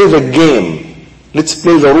 Let's play the game. Let's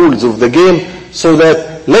play the rules of the game so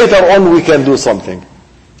that later on we can do something.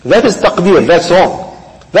 That is taqdeer, that's wrong.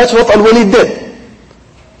 That's what Al-Walid did.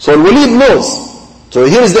 So Al-Walid knows. So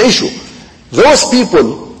here is the issue. Those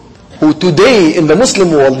people who today in the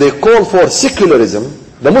Muslim world they call for secularism,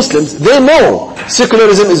 the Muslims, they know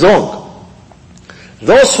secularism is wrong.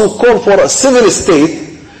 Those who call for a civil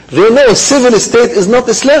state, they know civil state is not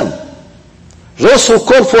Islam. Those who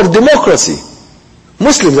call for democracy,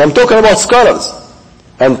 Muslims, I'm talking about scholars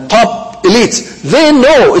and top elites, they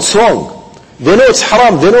know it's wrong. They know it's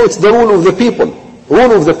haram. They know it's the rule of the people.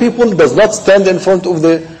 Rule of the people does not stand in front of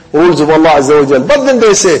the rules of Allah Azza wa Jal. But then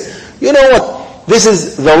they say, you know what, this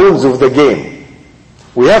is the rules of the game.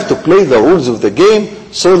 We have to play the rules of the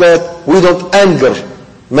game so that we don't anger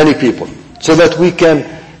many people, so that we can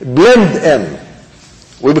blend in.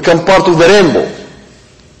 We become part of the rainbow.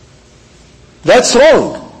 That's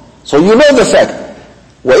wrong. So you know the fact.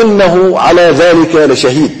 وَإِنَّهُ عَلَى ذَلِكَ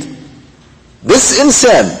لَشَهِيدٌ. This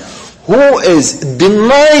insan who is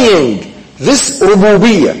denying this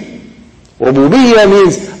rububiyyah. Rububiyyah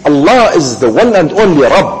means Allah is the one and only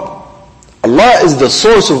Rabb. Allah is the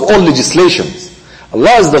source of all legislations.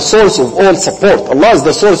 Allah is the source of all support. Allah is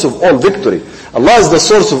the source of all victory. Allah is the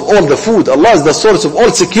source of all the food. Allah is the source of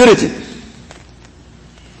all security.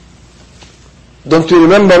 Don't you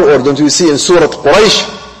remember, or don't you see in Surat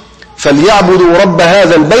Quraysh, فَلْيَعْبُدُوا رَبَّ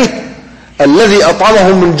هَذَا الْبَيْتِ الَّذِي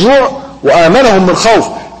أَطْعَمَهُم مِّن جُوعٍ وَآمَنَهُم مِّن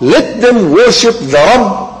خَوْفٍ. Let them worship the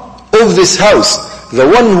Rabb of this house, the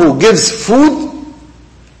one who gives food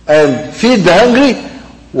and feed the hungry,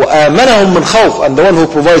 وَآمَنَهُم مِّن خَوْفٍ, and the one who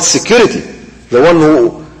provides security, the one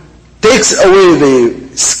who takes away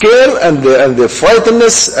the scare and the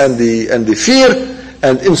frightenness and the fear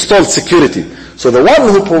and installs security. So the one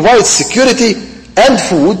who provides security and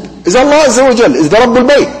food is Allah Azza wa Jal, is the Rabbul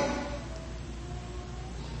Bayt.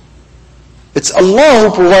 It's Allah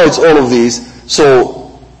who provides all of these.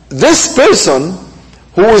 So this person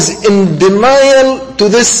who is in denial to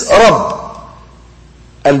this Rabb,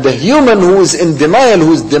 and the human who is in denial,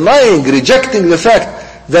 who is denying, rejecting the fact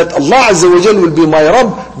that Allah Azza wa Jal will be my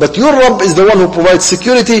Rabb, but your Rabb is the one who provides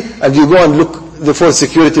security, and you go and look for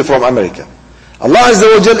security from America. Allah Azza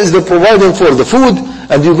wa Jal is the providing for the food,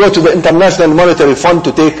 and you go to the International Monetary Fund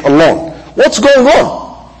to take a loan. What's going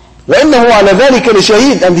on? وَإِنَّهُ عَلَى ذَلِكَ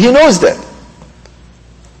لَشَهِيدٌ, and he knows that.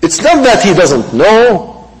 It's not that he doesn't know.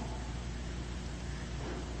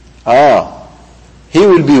 He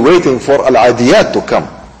will be waiting for Al-Adiyat to come.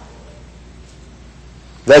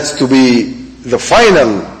 That's to be the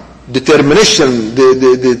final determination,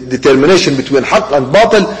 the determination between Haqq and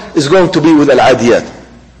Batil is going to be with Al-Adiyat,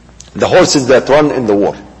 the horses that run in the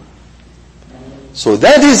war. So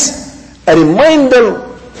that is a reminder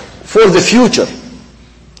for the future.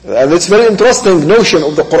 And it's a very interesting notion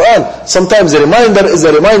of the Quran. Sometimes a reminder is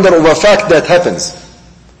a reminder of a fact that happens.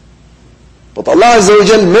 But Allah Azza wa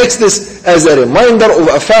Jal makes this as a reminder of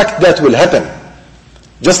a fact that will happen.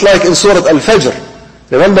 Just like in Surat Al-Fajr.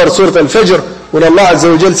 Remember Surat Al-Fajr, when Allah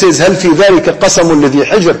Azza wa Jal says, هَلْ فِي ذَلِكَ قَسَمٌ لَذِي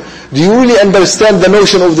حِجْرٍ. Do you really understand the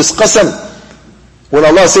notion of this qasam? When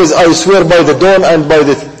Allah says, I swear by the dawn and by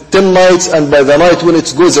the 10 nights and by the night when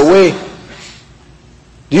it goes away.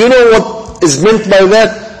 Do you know what is meant by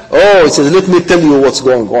that? Oh, it says, let me tell you what's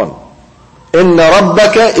going on. إِنَّ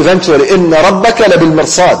رَبَّكَ, eventually, إِنَّ رَبَّكَ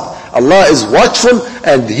لَبِالْمَرْصَادِ. Allah is watchful,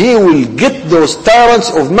 and He will get those tyrants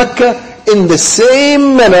of Mecca in the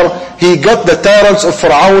same manner He got the tyrants of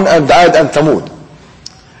Fir'aun and Ad and Thamud.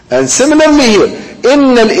 And similarly here,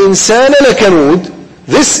 إِنَّ الْإِنسَانَ لَكَنُودٌ.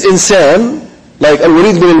 This insan, like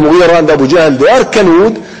Al-Walid bin Al-Mughira and Abu Jahl, they are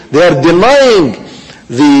kanud, they are denying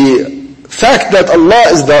the fact that Allah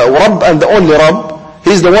is the Rabb and the only Rabb.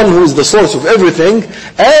 He's the one who is the source of everything,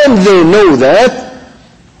 and they know that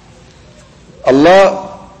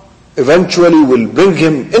Allah eventually will bring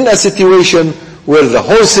him in a situation where the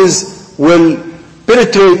horses will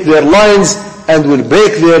penetrate their lines and will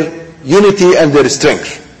break their unity and their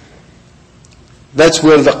strength. That's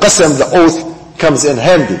where the qasam, the oath, comes in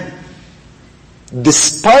handy.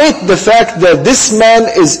 Despite the fact that this man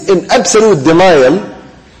is in absolute denial,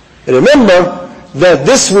 remember that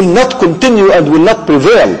this will not continue and will not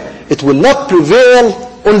prevail. It will not prevail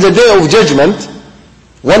on the day of judgment.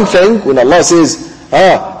 One thing, when Allah says,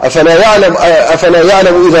 أَفَلَا يَعْلَمُ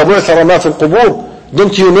إِذَا بُعْثَرَ مَا فِي الْقُبُورِ.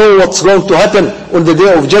 Don't you know what's going to happen on the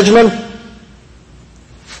day of judgment?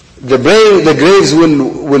 The graves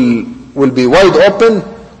will be wide open.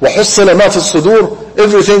 وَحُصِّلَ مَا فِي الصُّدُورِ.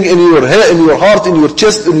 Everything in your head, in your heart, in your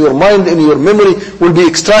chest, in your mind, in your memory will be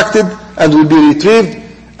extracted and will be retrieved.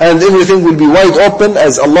 And everything will be wide open,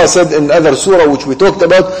 as Allah said in other surah which we talked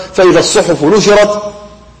about, فَإِذَا الصُّحُفُ نُشِرَتْ,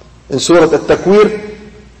 in Surah At-Takwir.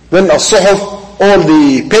 Then الصُّحُف, all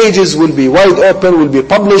the pages will be wide open, will be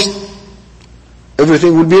published.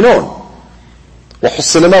 Everything will be known.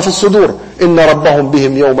 وَحُصِّلَ مَا فِي الصُّدُورِ إِنَّ رَبَّهُمْ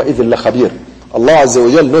بِهِمْ يَوْمَئِذٍ لَخَبِيرٌ. Allah Azza wa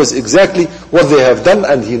Jal knows exactly what they have done,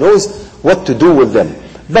 and He knows what to do with them.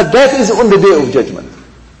 But that is on the day of judgment.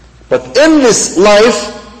 But in this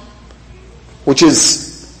life, which is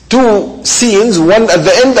two scenes, one at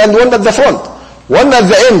the end and one at the front. One at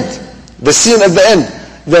the end, the scene at the end,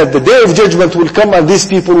 that the day of judgment will come and these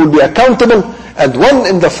people will be accountable. And one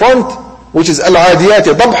in the front, which is Al-Adiyat,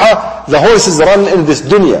 Dabha, the horses run in this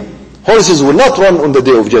dunya. Horses will not run on the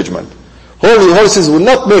day of judgment. Holy horses will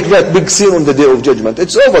not make that big scene on the day of judgment.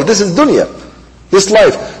 It's over. This is dunya, this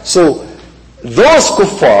life. So those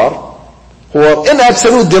kuffar who are in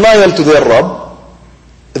absolute denial to their Rabb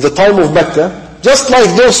at the time of Mecca, just like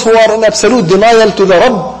those who are in absolute denial to the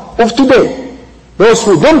Rabb of today, those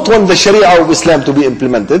who don't want the Sharia of Islam to be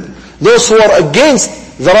implemented, those who are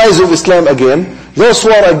against the rise of Islam again, those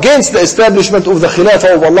who are against the establishment of the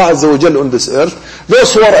Khilafah of Allah Azza wa Jal on this earth,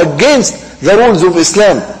 those who are against the rules of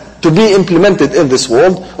Islam to be implemented in this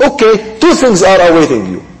world, okay, two things are awaiting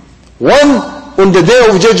you. One, on the day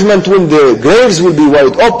of judgment, when the graves will be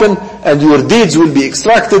wide open and your deeds will be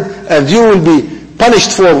extracted and you will be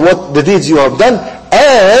punished for what the deeds you have done,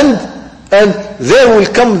 and there will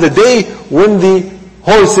come the day when the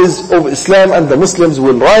horses of Islam and the Muslims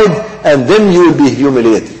will ride, and then you will be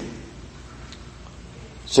humiliated.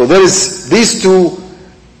 So there is these two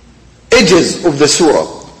edges of the surah.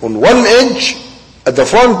 On one edge, at the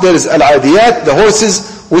front, there is Al-Adiyat, the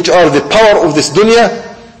horses which are the power of this dunya,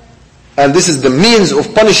 and this is the means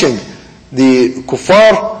of punishing the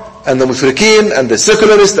kuffar and the mushrikeen and the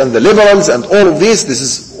secularists and the liberals and all of these. This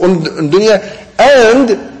is on dunya. And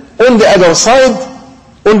On the other side,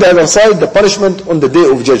 the punishment on the day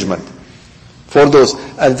of judgment for those.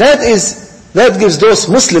 And that gives those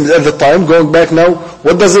Muslims at the time, going back now,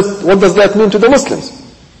 what does that mean to the Muslims?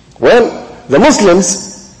 Well, the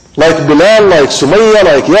Muslims, like Bilal, like Sumayya,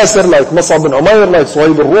 like Yasir, like Mus'ab bin Umayr, like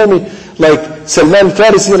Suhaib al-Rumi, like Salman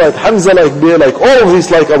al-Farisi, like Hamza, like all of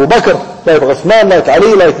these, like Abu Bakr, like Uthman, like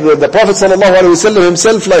Ali, like the Prophet ﷺ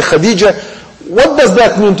himself, like Khadija. What does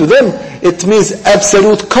that mean to them? It means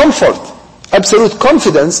absolute comfort, absolute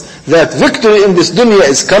confidence that victory in this dunya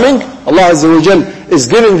is coming. Allah Azza wa Jal is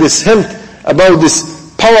giving this hint about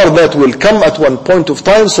this power that will come at one point of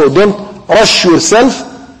time. So don't rush yourself.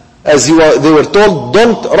 As they were told,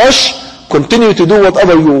 don't rush, continue to do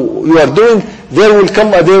whatever you are doing. There will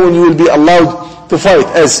come a day when you will be allowed to fight.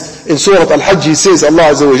 As in Surat Al-Hajj he says,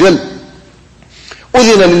 Allah Azza wa Jal,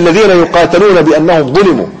 أُذِنَ لِلَّذِينَ يُقَاتَلُونَ بِأَنَّهُمْ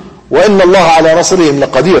ظُلِمُوا وَإِنَّ اللَّهَ عَلَى نَصْرِهِمْ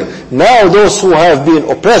لَقَدِيرٌ. Now those who have been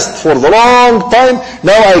oppressed for the long time,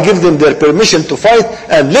 now I give them their permission to fight,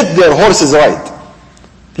 and let their horses ride.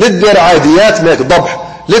 Let their عاديات make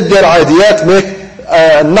ضبح. Let their عاديات make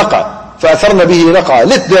نقع. فأثرن به نقعا.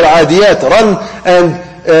 Let their عاديات run and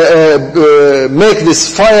make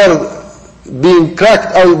this fire being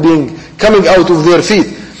cracked out, coming out of their feet.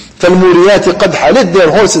 فالموريات قدحا. Let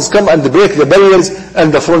their horses come and break the barriers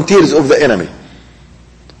and the frontiers of the enemy.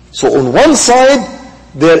 So on one side,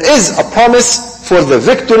 there is a promise for the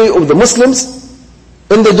victory of the Muslims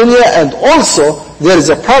in the dunya, and also there is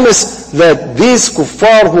a promise that these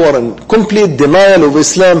kuffar who are in complete denial of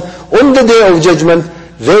Islam, on the day of judgment,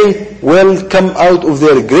 they will come out of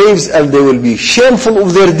their graves and they will be shameful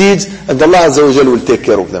of their deeds, and Allah Azza wa Jalla will take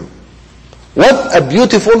care of them. What a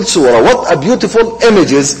beautiful surah, what a beautiful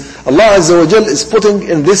images Allah Azza wa Jalla is putting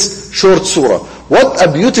in this short surah. What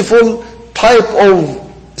a beautiful type of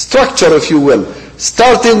structure, if you will,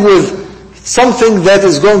 starting with something that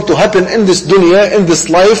is going to happen in this dunya, in this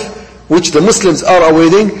life, which the Muslims are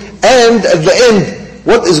awaiting, and at the end,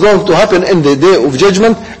 what is going to happen in the day of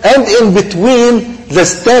judgment, and in between, the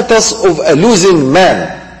status of a losing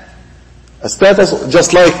man. A status,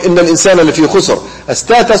 just like إِنَّ الْإِنسَانَ لَفِي خُسْرٍ, a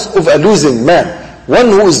status of a losing man, one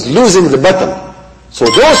who is losing the battle. So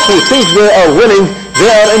those who think they are winning, they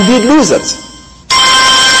are indeed losers.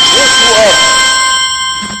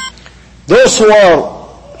 Those who are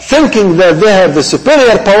thinking that they have the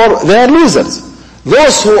superior power, they are losers.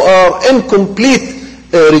 Those who are in complete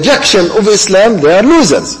rejection of Islam, they are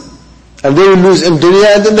losers. And they will lose in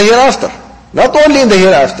dunya and in the hereafter. Not only in the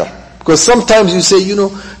hereafter. Because sometimes you say,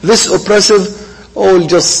 this oppressive,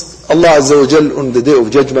 just Allah Azza wa Jal on the day of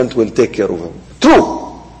judgment will take care of him.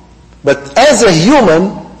 True. But as a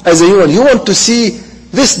human, you want to see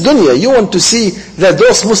this dunya. You want to see that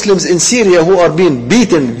those Muslims in Syria who are being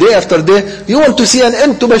beaten day after day, you want to see an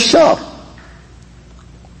end to Bashar.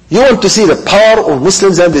 You want to see the power of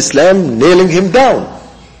Muslims and Islam nailing him down.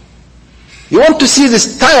 You want to see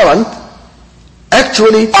this tyrant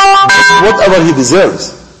actually whatever he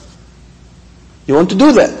deserves. You want to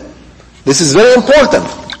do that. This is very important.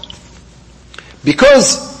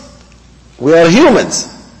 Because we are humans.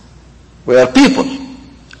 We are people.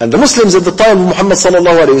 And the Muslims at the time of Muhammad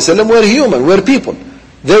sallallahu alayhi wa sallam were human, were people.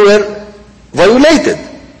 They were violated.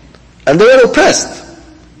 And they were oppressed.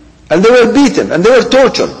 And they were beaten. And they were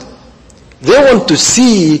tortured. They want to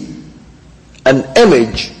see an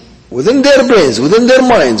image within their brains, within their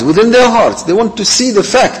minds, within their hearts. They want to see the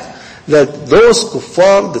fact that those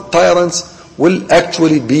kuffar, the tyrants, will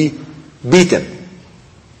actually be beaten.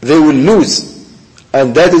 They will lose.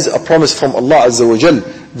 And that is a promise from Allah Azza wa Jal,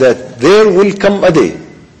 that there will come a day.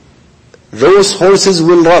 Those horses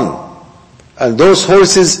will run. And those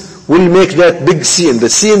horses will make that big scene, the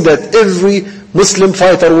scene that every Muslim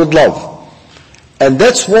fighter would love. And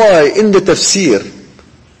that's why in the Tafseer,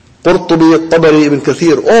 Qurtubi, Tabari, Ibn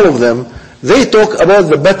Kathir, all of them, they talk about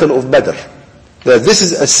the battle of Badr. That this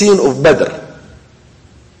is a scene of Badr.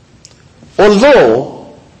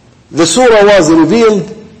 Although the surah was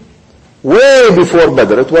revealed way before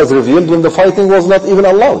Badr, it was revealed when the fighting was not even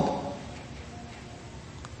allowed.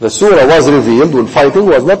 The surah was revealed when fighting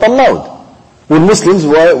was not allowed. When Muslims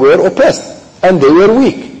were oppressed, and they were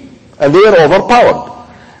weak, and they were overpowered.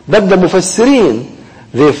 But the Mufassirin,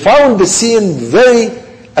 they found the scene very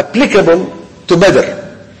applicable to Badr.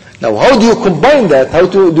 Now, how do you combine that? How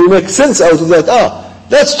do you make sense out of that?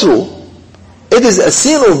 That's true. It is a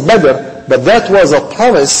scene of Badr, but that was a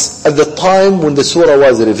promise at the time when the surah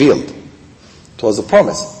was revealed. It was a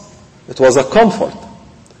promise. It was a comfort.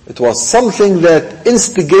 It was something that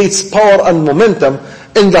instigates power and momentum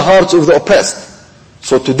in the hearts of the oppressed.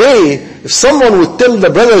 So today, if someone would tell the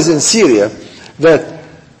brothers in Syria that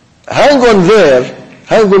hang on there,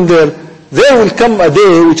 hang on there. There will come a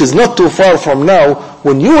day, which is not too far from now,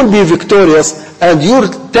 when you will be victorious and your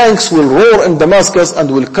tanks will roar in Damascus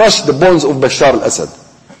and will crush the bones of Bashar al-Assad.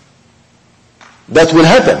 That will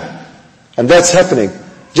happen. And that's happening.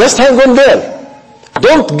 Just hang on there.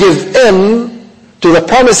 Don't give in to the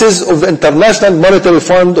promises of the International Monetary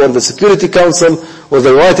Fund or the Security Council or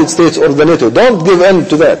the United States or the NATO. Don't give in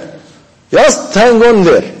to that. Just hang on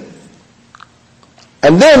there.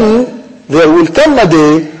 And then there will come a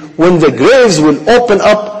day when the graves will open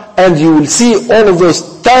up and you will see all of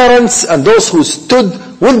those tyrants and those who stood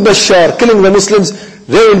with Bashar killing the Muslims,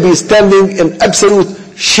 they will be standing in absolute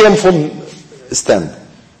shameful stand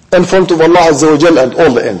in front of Allah Azza wa Jal and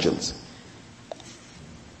all the angels.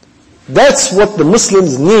 That's what the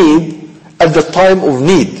Muslims need at the time of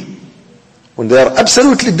need. When they are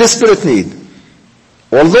absolutely desperate need.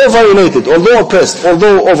 Although violated, although oppressed,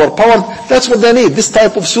 although overpowered, that's what they need, this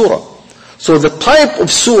type of surah. So the type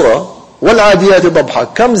of surah, Wal-Adiyat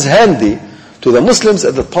Dabha, comes handy to the Muslims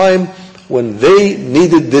at the time when they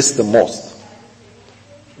needed this the most.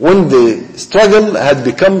 When the struggle had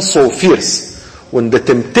become so fierce. When the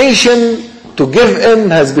temptation to give in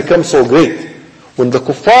has become so great. When the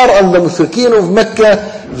kuffar and the mushrikeen of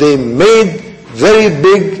Mecca, they made very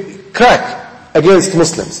big crack against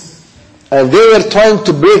Muslims. And they were trying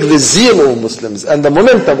to break the zeal of Muslims and the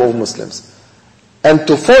momentum of Muslims. And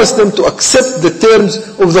to force them to accept the terms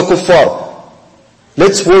of the kuffar.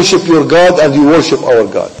 Let's worship your God and you worship our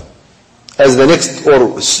God. As the next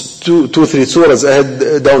or two, 3 surahs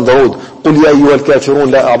ahead down the road. قُلْ يَا أَيُّهَا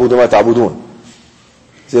الْكَافِرُونَ لَا أَعْبُدُ مَا تَعْبُدُونَ.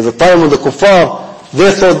 See, at the time of the kuffar,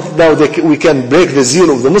 they thought now we can break the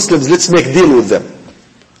zeal of the Muslims, let's make deal with them.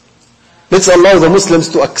 Let's allow the Muslims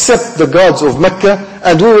to accept the gods of Mecca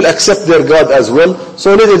and we will accept their God as well.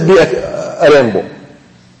 So let it be a rainbow.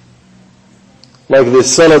 Like the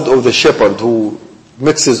salad of the shepherd who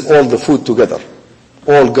mixes all the food together.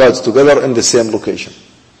 All gods together in the same location.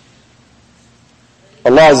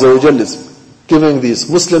 Allah Azza wa Jalla is giving these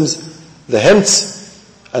Muslims the hints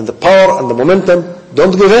and the power and the momentum.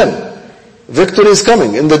 Don't give in. Victory is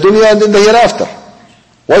coming in the dunya and in the hereafter.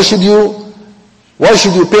 Why should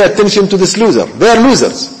you pay attention to this loser? They are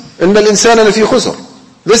losers. إن الإنسان لفي خسر.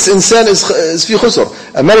 This insan is في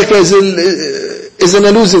خسر. America is in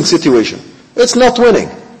a losing situation. It's not winning.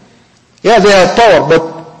 Yeah, they have power,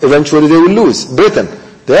 but eventually they will lose. Britain,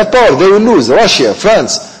 they have power, they will lose. Russia,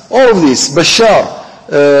 France, all of these, Bashar,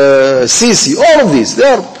 Sisi, all of these, they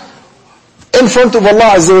are in front of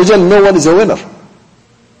Allah Azza wa Jal. No one is a winner.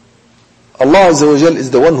 Allah Azza wa Jal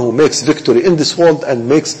is the one who makes victory in this world and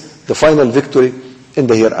makes the final victory in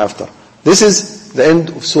the hereafter. This is the end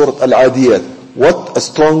of Surah Al-Adiyat. What a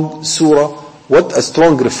strong surah, what a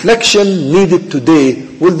strong reflection needed today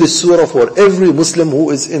with this surah for every Muslim who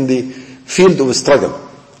is in the field of struggle,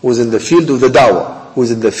 who is in the field of the da'wah, who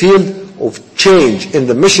is in the field of change, in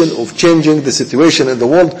the mission of changing the situation in the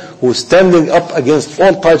world, who is standing up against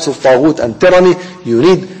all types of taghut and tyranny. You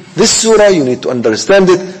need this surah, you need to understand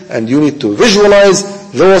it, and you need to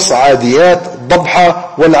visualize those عاديات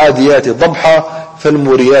ضبحا والعاديات ضبحا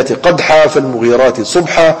فالموريات قدحا فالمغيرات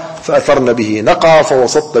صبحا فأثرن به نقعا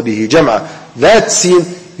فوسطن به جمعا. That scene,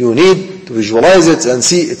 you need to visualize it and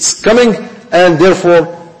see it's coming, and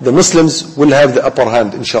therefore the Muslims will have the upper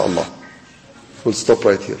hand, inshallah. We'll stop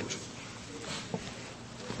right here.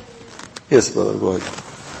 Yes, brother, go ahead.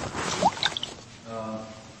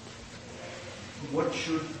 What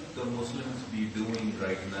should the Muslims be doing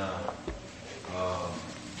right now?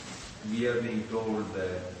 We are being told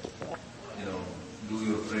that, do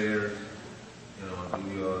your prayers,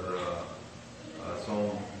 do your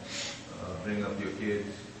song, bring up your kids,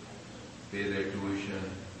 pay their tuition,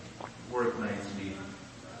 work nicely.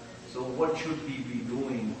 So what should we be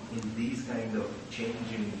doing in these kind of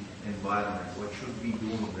changing environments? What should we be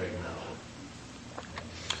doing right now?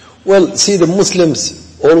 Well, see, the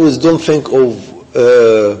Muslims always don't think of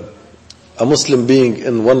a Muslim being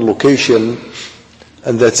in one location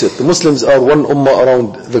and that's it. The Muslims are one ummah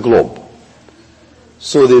around the globe.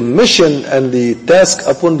 So the mission and the task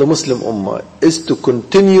upon the Muslim ummah is to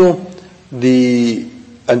continue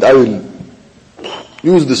and I will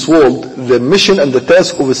use this word, the mission and the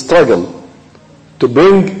task of a struggle to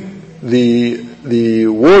bring the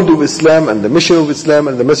word of Islam and the mission of Islam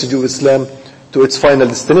and the message of Islam to its final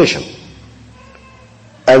destination.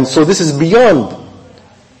 And so this is beyond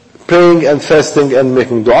praying and fasting and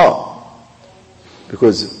making dua.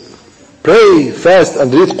 Because pray, fast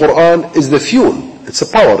and read Quran is the fuel. It's a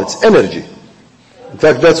power, it's energy. In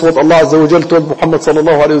fact, that's what Allah Azza wa Jal told Muhammad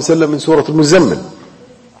sallallahu alayhi wa sallam in Surah Al-Muzammil.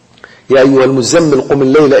 يا أيها المزمل قم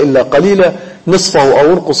الليل إلا قليلا نصفه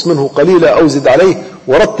أو انقص منه قليلا أو زد عليه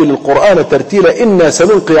ورتل القرآن ترتيلا إنا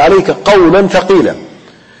سنلقي عليك قولا ثقيلا.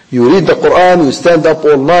 You read the Quran, you stand up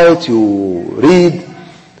all night, you read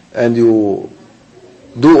and you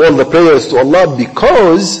do all the prayers to Allah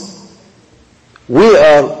because we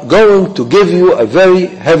are going to give you a very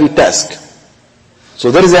heavy task.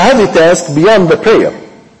 So there is a heavy task beyond the prayer.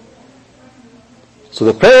 So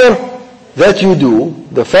the prayer that you do,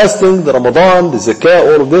 the fasting, the Ramadan, the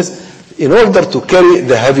zakah, all of this, in order to carry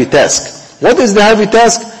the heavy task. What is the heavy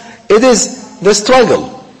task? It is the struggle.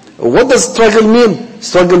 What does struggle mean?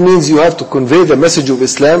 Struggle means you have to convey the message of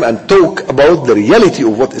Islam and talk about the reality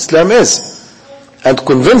of what Islam is. And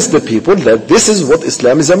convince the people that this is what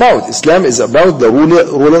Islam is about. Islam is about the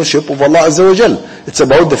rulership of Allah Azza wa Jal. It's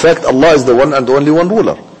about the fact Allah is the one and only one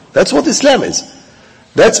ruler. That's what Islam is.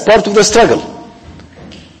 That's part of the struggle.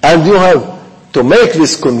 And you have to make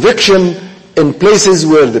this conviction in places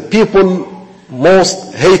where the people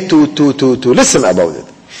most hate to listen about it.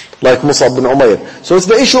 Like Mus'ab bin Umayr. So it's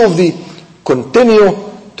the issue of the continue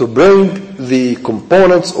to bring the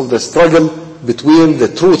components of the struggle between the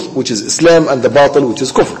truth, which is Islam, and the batil, which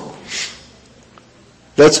is kufr.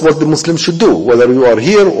 That's what the Muslims should do. Whether you are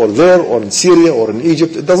here or there or in Syria or in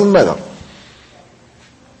Egypt, it doesn't matter.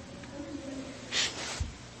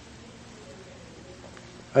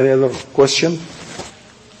 Any other question?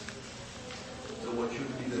 So what should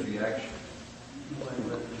be the reaction?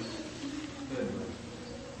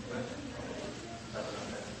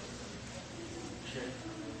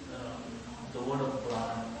 The word of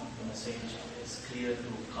Quran, the message is clear to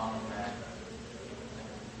common man,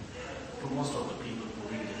 to most of the people who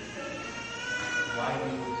read it. Why do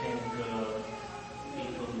you think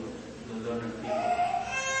people, the learned people,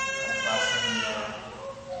 are passing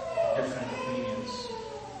different opinions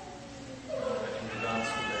in regards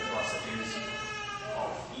to the atrocities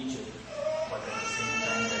of Egypt, but at the same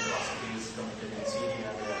time the atrocities committed in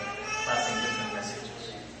Syria, they are passing different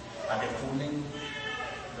messages? Are they fooling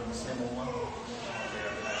the Muslim Ummah, or they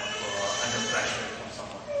are under pressure from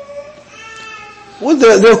someone? Well,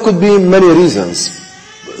 there could be many reasons.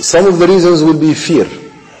 Some of the reasons will be fear.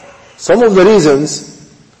 Some of the reasons,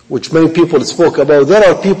 which many people spoke about, there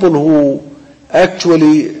are people who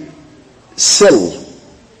actually sell.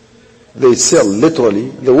 They sell, literally,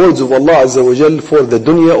 the words of Allah Azza wa Jal for the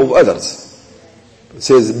dunya of others. It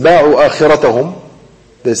says, بَاعُوا آخِرَتَهُمْ.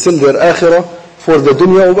 They sell their akhirah for the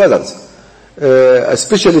dunya of others.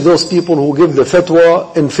 Especially those people who give the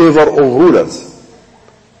fatwa in favor of rulers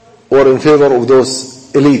or in favor of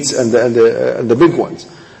those elites and the big ones.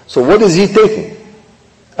 So what is he taking?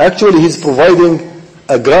 Actually, he's providing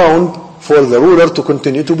a ground for the ruler to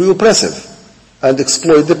continue to be oppressive and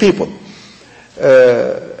exploit the people.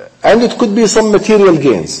 And it could be some material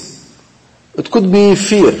gains. It could be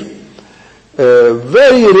fear.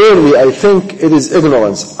 Very rarely, I think, it is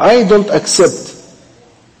ignorance. I don't accept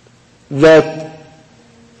that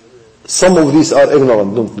some of these are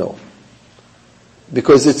ignorant, don't know.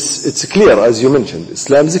 Because it's clear, as you mentioned.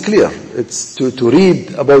 Islam is clear. It's to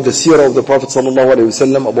read about the seerah of the Prophet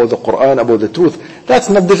ﷺ, about the Quran, about the truth. That's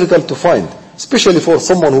not difficult to find, especially for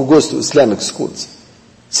someone who goes to Islamic schools.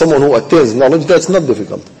 Someone who attains knowledge, that's not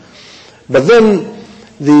difficult. But then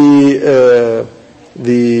the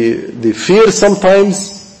fear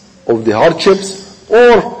sometimes of the hardships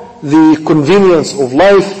or the convenience of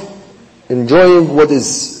life, enjoying what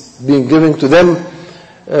is being given to them,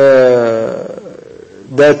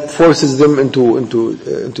 that forces them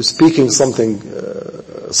into speaking something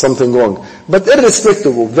wrong. But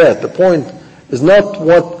irrespective of that, the point is not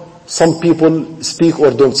what some people speak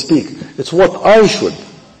or don't speak. It's what I should,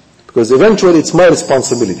 because eventually it's my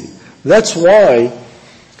responsibility. That's why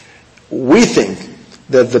we think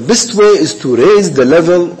that the best way is to raise the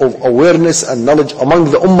level of awareness and knowledge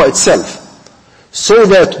among the ummah itself, so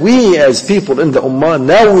that we as people in the ummah,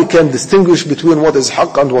 now we can distinguish between what is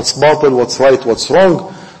haqq and what's batil, what's right, what's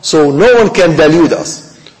wrong, so no one can delude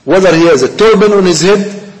us. Whether he has a turban on his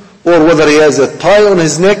head, or whether he has a tie on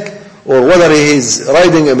his neck, or whether he is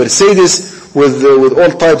riding a Mercedes with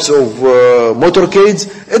all types of motorcades,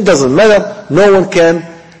 it doesn't matter. No one can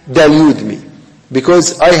delude me,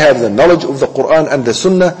 because I have the knowledge of the Quran and the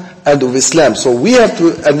Sunnah and of Islam. So we have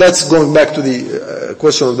to, and that's going back to the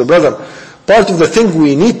question of the brother, part of the thing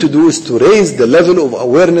we need to do is to raise the level of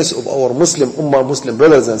awareness of our Muslim ummah, Muslim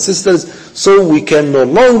brothers and sisters, so we can no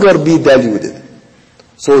longer be deluded.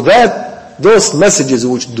 So that those messages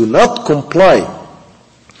which do not comply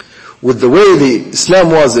with the way the Islam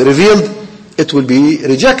was revealed, it will be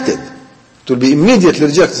rejected. It will be immediately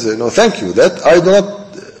rejected. Say, no, thank you. That I do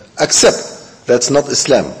not accept. That's not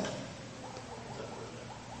Islam.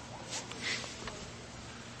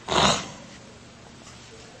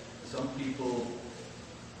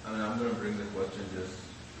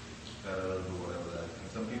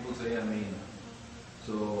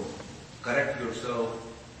 correct yourself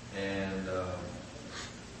and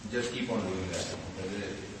just keep on doing that.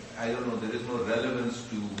 I don't know, there is no relevance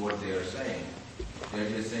to what they are saying. They're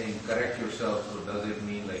just saying correct yourself, so does it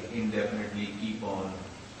mean like indefinitely keep on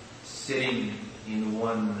sitting in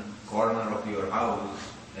one corner of your house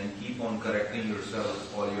and keep on correcting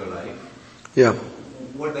yourself all your life? Yeah.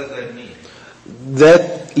 What does that mean?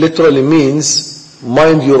 That literally means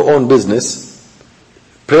mind your own business,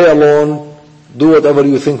 pray alone, do whatever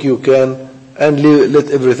you think you can, and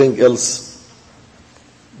let everything else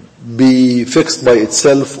be fixed by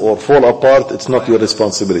itself or fall apart. It's not your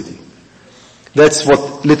responsibility. That's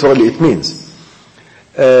what literally it means.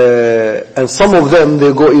 And some of them,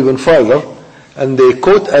 they go even further, and they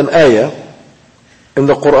quote an ayah in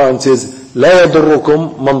the Quran, says, لا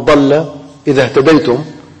يضركم من ضل إذا اهتديتم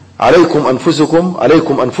عليكم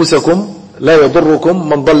أنفسكم لا يضركم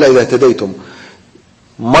من ضل إذا اهتديتم.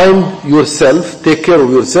 Mind yourself, take care of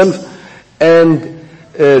yourself, and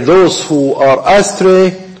those who are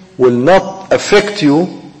astray will not affect you.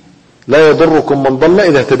 لا يضركم من ضل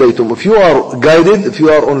إذا اهتديتم. If you are guided, if you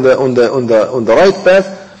are on the right path,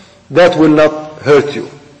 that will not hurt you.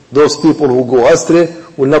 Those people who go astray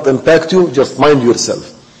will not impact you. Just mind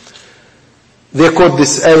yourself. They quote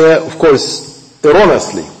this ayah, of course,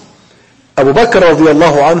 erroneously. Abu Bakr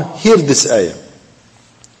radiallahu anhu heard this ayah.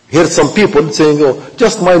 Heard some people saying, oh,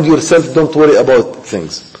 just mind yourself, don't worry about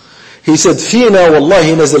things. He said, فينا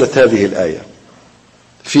والله نزلت هذه الآية.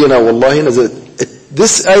 فينا والله نزلت.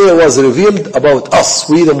 This ayah was revealed about us,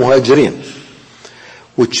 we the muhajirin,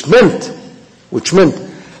 which meant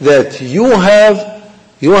that you have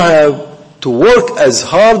to work as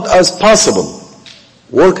hard as possible.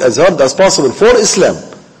 Work as hard as possible for Islam.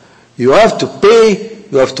 You have to pay,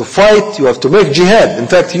 you have to fight, you have to make jihad. In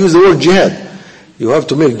fact, use the word jihad. You have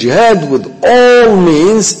to make jihad with all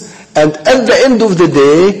means, and at the end of the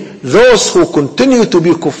day, those who continue to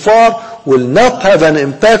be kuffar will not have an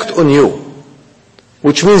impact on you,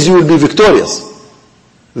 which means you will be victorious.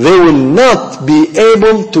 They will not be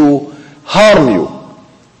able to harm you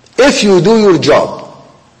if you do your job.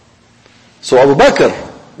 So Abu Bakr,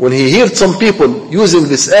 when he heard some people using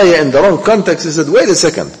this ayah in the wrong context, he said, wait a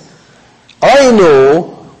second. I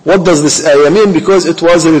know what does this ayah mean, because it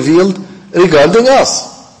was revealed regarding us.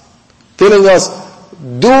 Telling us,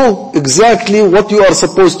 do exactly what you are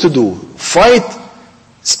supposed to do. Fight,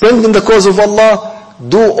 spend in the cause of Allah,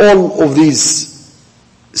 do all of these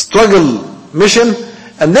struggle mission,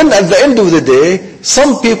 and then at the end of the day,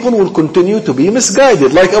 some people will continue to be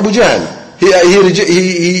misguided, like Abu Jahl.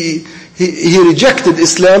 He rejected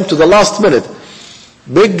Islam to the last minute.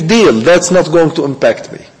 Big deal, that's not going to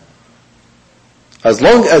impact me. As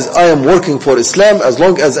long as I am working for Islam, as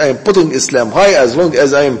long as I am putting Islam high, as long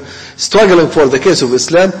as I am struggling for the case of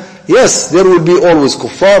Islam, yes, there will be always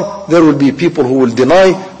kuffar, there will be people who will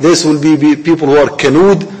deny, there will be people who are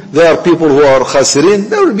kanud, there are people who are khasirin,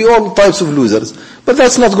 there will be all types of losers. But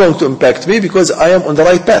that's not going to impact me because I am on the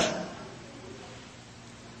right path.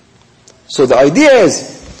 So the idea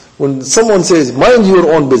is, when someone says, mind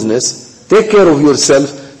your own business, take care of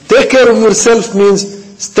yourself. Take care of yourself means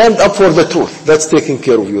stand up for the truth. That's taking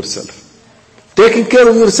care of yourself. Taking care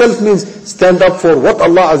of yourself means stand up for what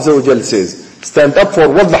Allah Azza wa Jal says. Stand up for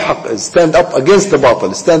what the haqq is. Stand up against the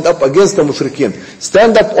batil. Stand up against the mushrikeen.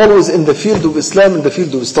 Stand up always in the field of Islam, in the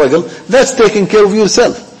field of struggle. That's taking care of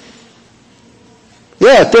yourself.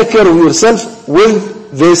 Yeah, take care of yourself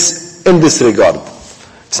with this, in this regard.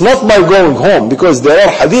 It's not by going home, because there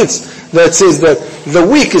are hadiths that says that the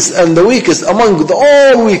weakest and the weakest among the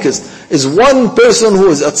all weakest is one person who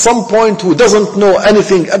is at some point who doesn't know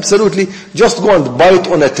anything absolutely, just go and bite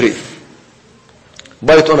on a tree.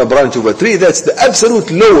 Bite on a branch of a tree, that's the absolute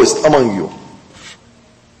lowest among you.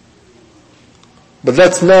 But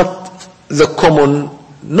that's not the common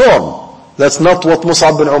norm. That's not what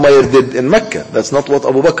Mus'ab bin Umayr did in Mecca. That's not what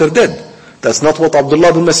Abu Bakr did. That's not what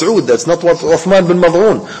Abdullah bin Mas'ud, that's not what Uthman bin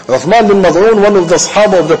Mad'un. Uthman bin Mad'un, one of the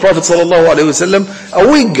Sahaba of the Prophet ﷺ,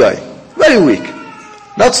 a weak guy, very weak,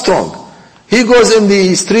 not strong. He goes in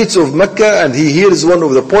the streets of Mecca and he hears one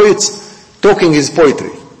of the poets talking his poetry.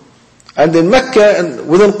 And in Mecca and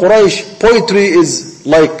within Quraysh, poetry is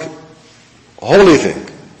like holy thing.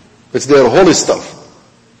 It's their holy stuff.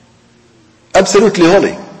 Absolutely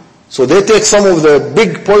holy. So they take some of the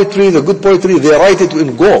big poetry, the good poetry, they write it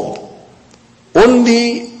in gold on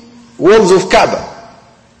the walls of Kaaba.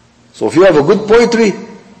 So if you have a good poetry,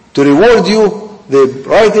 to reward you, they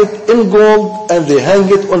write it in gold and they hang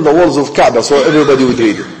it on the walls of Kaaba so everybody would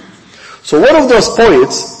read it. So one of those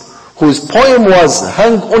poets, whose poem was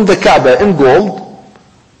hung on the Kaaba in gold,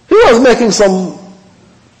 he was making some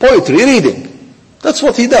poetry, reading. That's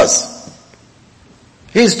what he does.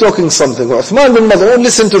 He's talking something. Uthman bin Mad'un,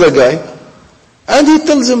 listen to the guy, and he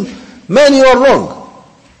tells him, man, you are wrong.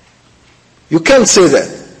 You can't say that.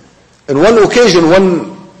 In one occasion,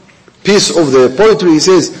 one piece of the poetry, he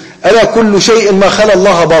says, أَلَا كُلُّ شَيْءٍ مَا خَلَى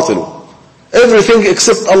اللَّهَ بَاطِلُ. Everything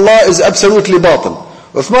except Allah is absolutely batil.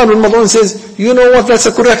 Uthman bin Mad'un says, you know what, that's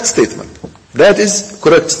a correct statement. That is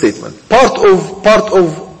correct statement. Part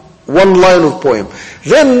of one line of poem.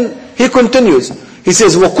 Then he continues. He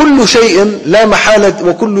says, وَكُلُّ شَيْءٍ لَا مَحَالَةَ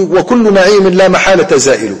وَكُلُّ نَعِيمٍ لَا مَحَالَةَ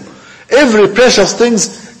زَائِلُ. Every precious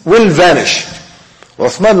things will vanish.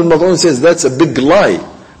 Uthman bin Mad'un says, that's a big lie,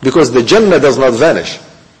 because the Jannah does not vanish.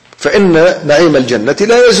 فَإِنَّ نَعِيمَ الْجَنَّةِ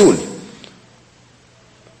لَا يَزُولُ.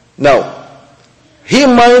 Now, he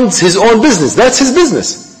minds his own business. That's his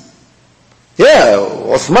business. Yeah,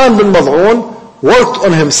 Uthman bin Mad'un worked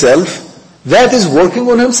on himself. That is working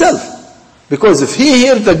on himself. Because if he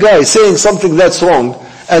hears the guy saying something that's wrong,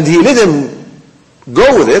 and he let him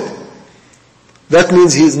go with it, that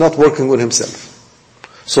means he is not working on himself.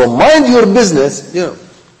 So mind your business,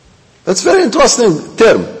 that's a very interesting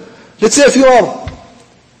term. Let's say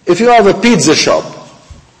if you have a pizza shop,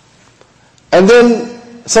 and then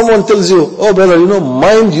someone tells you, oh brother,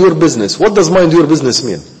 mind your business. What does mind your business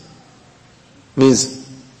mean? Means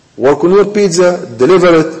work on your pizza,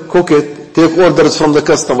 deliver it, cook it, take orders from the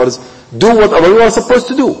customers, do whatever you are supposed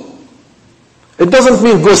to do. It doesn't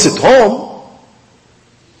mean go sit home.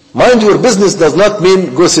 Mind your business does not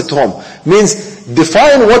mean go sit home. Means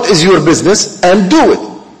define what is your business and do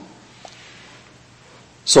it.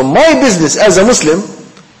 So my business as a Muslim,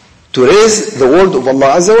 to raise the word of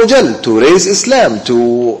Allah Azza wa Jal, to raise Islam,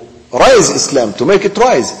 to rise Islam, to make it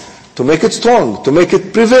rise, to make it strong, to make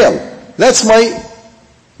it prevail. That's my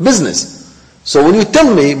business. So when you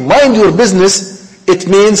tell me, mind your business, it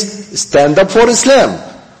means stand up for Islam,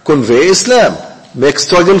 convey Islam, make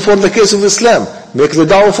struggle for the case of Islam, make the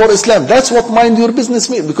da'wah for Islam. That's what mind your business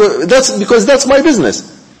means, because that's my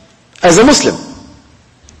business as a Muslim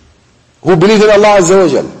who believe in Allah Azza wa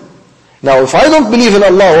Jal. Now, if I don't believe in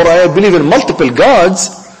Allah, or I believe in multiple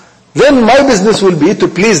gods, then my business will be to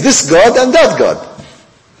please this God and that God.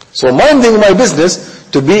 So minding my business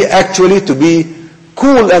to be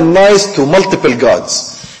cool and nice to multiple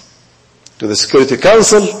gods. To the Security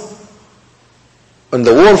Council, on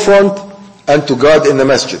the war front, and to God in the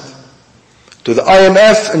masjid. To the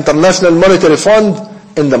IMF, International Monetary Fund,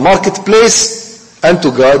 in the marketplace, and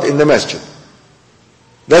to God in the masjid.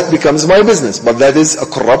 That becomes my business, but that is a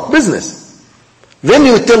corrupt business. Then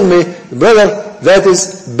you tell me, brother, that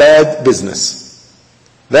is bad business.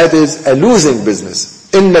 That is a losing business.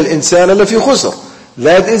 إِنَّ الْإِنسَانَ لَفِي خُسْرٍ.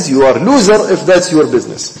 That is, you are loser if that's your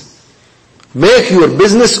business. Make your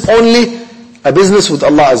business only a business with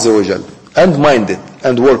Allah Azza wa Jal, and mind it,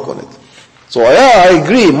 and work on it. So yeah, I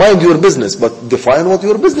agree, mind your business, but define what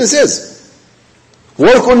your business is.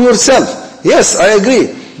 Work on yourself. Yes, I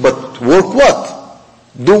agree, but work what?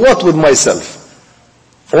 Do what with myself?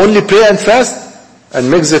 Only pray and fast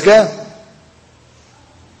and make zakah?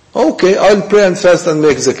 Okay, I'll pray and fast and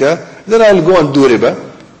make zakah. Then I'll go and do riba.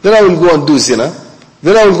 Then I will go and do zina.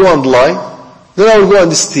 Then I will go and lie. Then I will go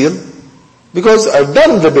and steal. Because I've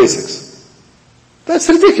done the basics. That's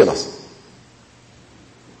ridiculous.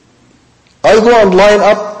 I go and line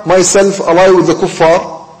up myself ally with the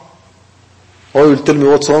kuffar. Oh, you'll tell me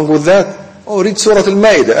what's wrong with that? Oh, read Surat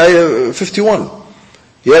Al-Ma'idah, ayah 51.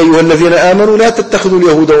 يا أيها الذين آمنوا لا تتخذوا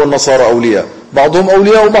اليهود والنصارى أولياء بعضهم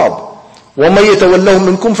أولياء بعض ومن يتولهم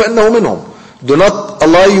منكم فإنه منهم. Do not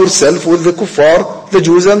ally yourself with the kuffar, the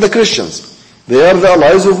Jews and the Christians. They are the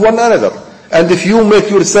allies of one another. And if you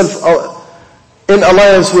make yourself in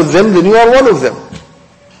alliance with them, then you are one of them.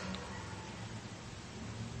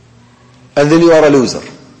 And then you are a loser.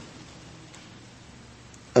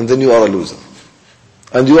 And then you are a loser.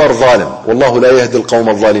 And you are ظالم. والله لا يهدي القوم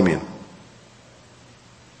الظالمين.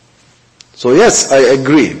 So yes, I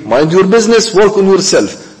agree. Mind your business, work on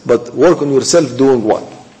yourself. But work on yourself doing what?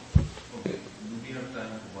 Okay, we have time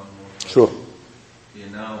for one more. Sure. Okay,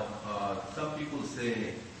 now, some people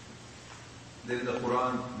say there is a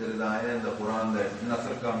Quran, there is an ayah in the Quran that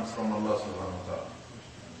Nasr comes from Allah subhanahu wa ta'ala.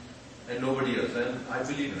 And nobody else. And I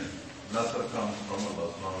believe in it. Nasr comes from Allah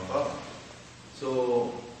subhanahu wa ta'ala.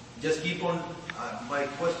 So, just keep on, my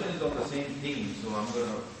question is on the same theme, so I'm going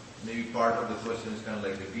to, maybe part of the question is kind of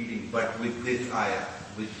like repeating, but with this ayah,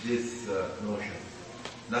 with this notion.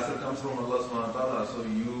 Nasr comes from Allah subhanahu wa ta'ala, so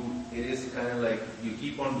it is kind of like you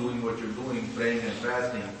keep on doing what you're doing, praying and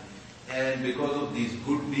fasting, and because of these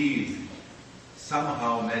good deeds,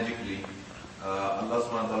 somehow magically, Allah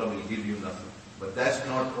subhanahu wa ta'ala will give you Nasr. But that's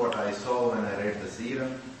not what I saw when I read the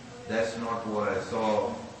seerah. that's not what I saw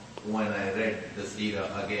when I read the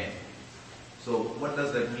Seerah again. So what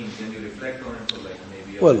does that mean? Can you reflect on it for like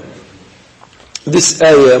maybe a Well, this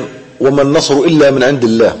ayah, وَمَا النَّصْرُ إِلَّا مِنْ عِنْدِ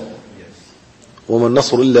اللَّهِ Yes. وَمَا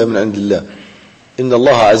النَّصْرُ إِلَّا مِنْ عِنْدِ اللَّهِ إِنَّ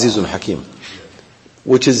اللَّهَ عَزِيزٌ حَكِيمٌ,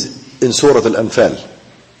 which is in Surah Al-Anfal.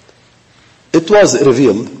 It was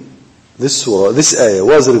revealed, this surah, this ayah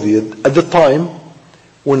was revealed at the time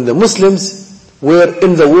when the Muslims were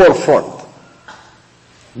in the war front.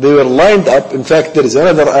 They were lined up. In fact, there is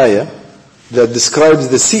another ayah that describes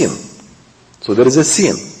the scene. So there is a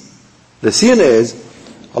scene. The scene is,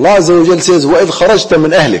 Allah Azza wa Jal says, وَإِذْ خَرَجْتَ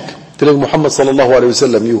مِنْ أَهْلِكَ, telling Muhammad sallallahu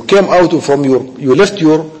alayhi wa sallam, you came out from you left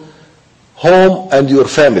your home and your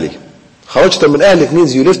family. خرجت من أهلك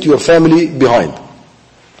means you left your family behind.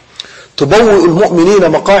 تبوئ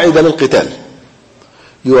المؤمنين مقاعد للقتال.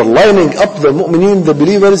 You are lining up the mu'mineen, the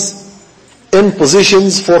believers, in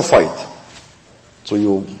positions for fight. So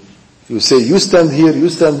you say, you stand here, you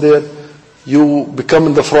stand there, you become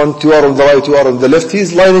in the front, you are on the right, you are on the left. He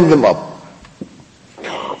is lining them up.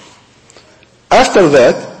 After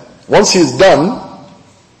that, once he is done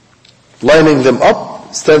lining them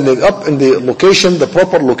up, standing up in the location, the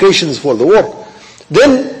proper locations for the work,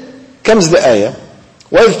 then comes the ayah,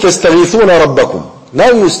 وَإِذْ تَسْتَغِيثُونَ رَبَّكُمْ.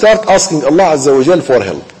 Now you start asking Allah Azza wa Jal for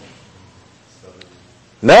help.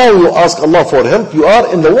 Now you ask Allah for help, you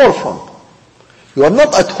are in the war front. You are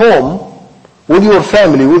not at home with your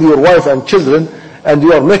family, with your wife and children, and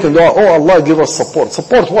you are making dua, oh Allah give us support.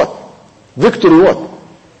 Support what? Victory what?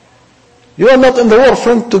 You are not in the war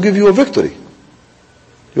front to give you a victory.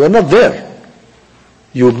 You are not there.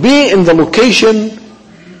 You be in the location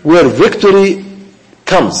where victory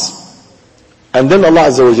comes. And then Allah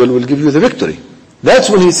Azza wa Jal will give you the victory. That's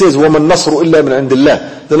when He says, وَمَا النَّصْرُ إِلَّا مِنْ عِنْدِ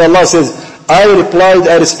اللَّهِ. Then Allah says, I replied,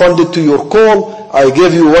 I responded to your call, I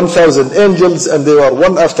gave you 1,000 angels, and they are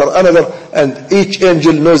one after another, and each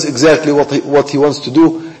angel knows exactly what he wants to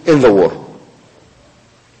do in the war.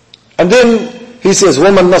 And then He says,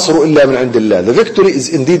 وَمَا النَّصْرُ إِلَّا مِنْ عِنْدِ اللَّهِ. The victory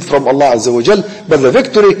is indeed from Allah Azza wa Jal, but the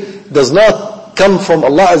victory does not come from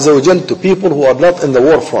Allah Azza wa Jal to people who are not in the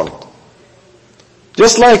war front.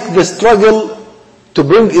 Just like the struggle to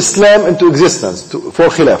bring Islam into existence for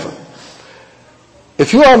Khilafah.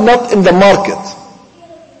 If you are not in the market,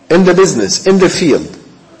 in the business, in the field,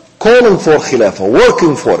 calling for Khilafah,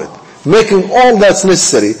 working for it, making all that's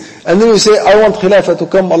necessary, and then you say, I want Khilafah to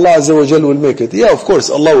come, Allah Azza wa Jal will make it. Yeah, of course,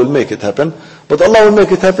 Allah will make it happen, but Allah will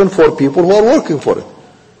make it happen for people who are working for it.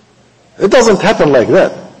 It doesn't happen like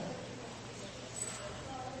that.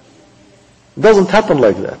 It doesn't happen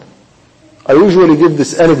like that. I usually give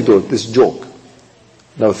this anecdote, this joke.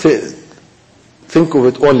 Now think of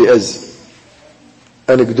it only as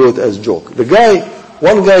anecdote, as joke.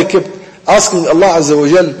 One guy kept asking Allah Azza wa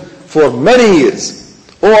Jal for many years,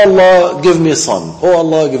 oh Allah, give me a son. Oh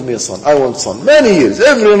Allah, give me a son. I want a son. Many years.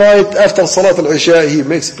 Every night after Salat al-Isha, he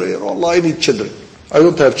makes prayer. Oh Allah, I need children. I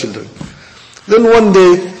don't have children. Then one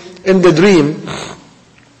day, in the dream,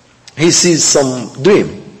 he sees some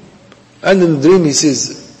dream. And in the dream he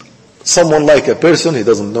sees someone like a person, he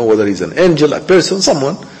doesn't know whether he's an angel, a person,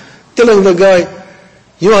 someone, telling the guy,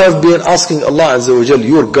 you have been asking Allah Azza wa Jal,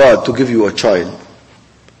 your God, to give you a child.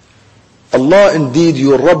 Allah indeed,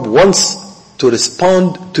 your Rabb, wants to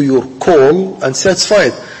respond to your call and satisfy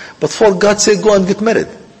it. But for God's sake, go and get married.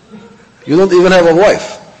 You don't even have a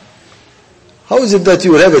wife. How is it that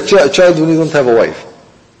you will have a child when you don't have a wife?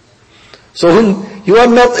 So when you are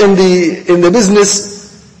not in the business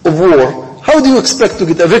of war, how do you expect to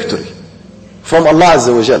get a victory from Allah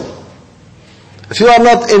Azza wa Jal? If you are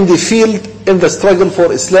not in the field, in the struggle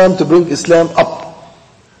for Islam, to bring Islam up,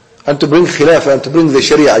 and to bring Khilafah, and to bring the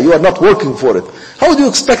Sharia, you are not working for it, how do you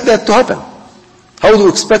expect that to happen? How do you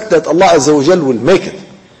expect that Allah Azza wa Jal will make it?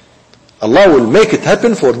 Allah will make it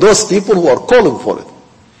happen for those people who are calling for it.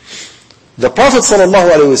 The Prophet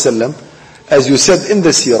sallallahu alaihi wasallam, as you said in the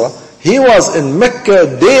seerah, he was in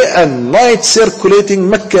Mecca day and night, circulating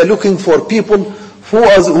Mecca, looking for people who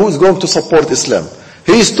is going to support Islam.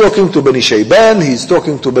 He is talking to Bani Shayban, he is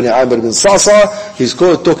talking to Bani Amir bin Sa'sa, he is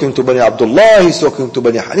talking to Bani Abdullah, he is talking to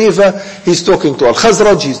Bani Hanifa, he is talking to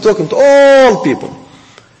Al-Khazraj, he is talking to all people.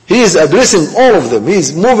 He is addressing all of them. He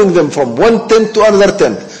is moving them from one tent to another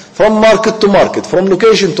tent, from market to market, from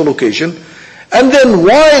location to location. And then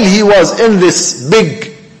while he was in this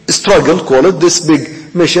big struggle, call it this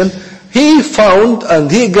big mission, he found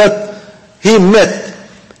and he met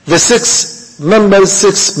the 6 men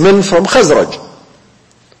from Khazraj,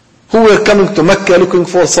 who were coming to Mecca looking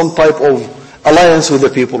for some type of alliance with the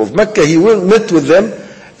people of Mecca. He met with them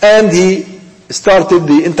and he started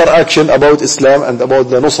the interaction about Islam and about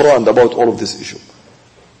the Nusra and about all of this issue.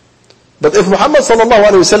 But if Muhammad sallallahu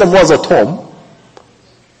alayhi wa sallam was at home,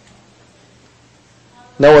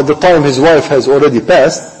 now at the time his wife has already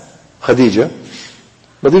passed, Khadija,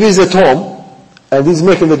 but if he's at home and he's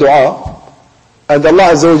making the dua, and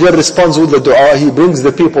Allah Azza wa Jal responds with the dua, He brings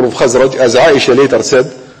the people of Khazraj, as Aisha later said,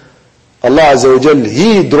 Allah Azza wa Jal,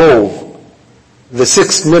 He drove the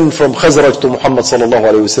 6 men from Khazraj to Muhammad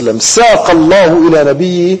sallallahu alayhi wa sallam. ساق الله إلى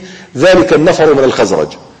نبيه ذلك النفر من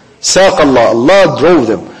الخزرج. ساق Allah, Allah drove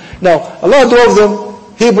them. Now, Allah drove them,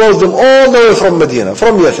 He brought them all the way from Medina,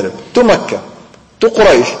 from Yathrib, to Mecca, to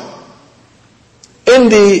Quraysh, in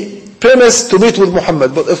the premise to meet with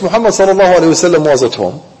Muhammad. But if Muhammad sallallahu alayhi wa sallam was at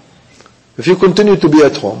home, if he continued to be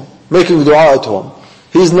at home, making dua at home,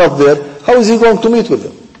 he's not there, how is he going to meet with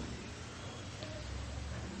them?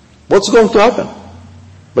 What's going to happen?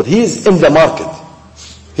 But he is in the market.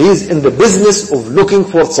 He is in the business of looking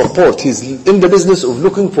for support. He is in the business of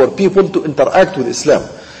looking for people to interact with Islam.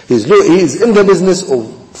 He is in the business of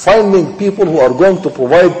finding people who are going to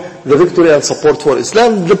provide the victory and support for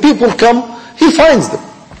Islam. The people come, he finds them.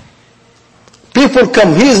 People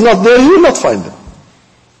come, he is not there, he will not find them.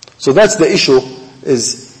 So that's the issue,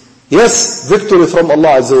 is yes, victory from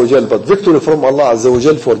Allah Azza wa Jal, but victory from Allah Azza wa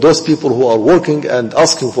Jal for those people who are working and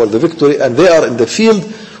asking for the victory, and they are in the field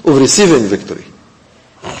of receiving victory.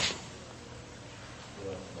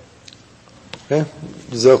 Okay?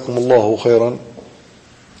 جزاكم الله خيرا.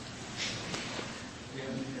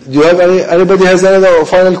 Do you have anybody has another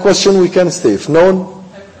final question? We can stay. If no one,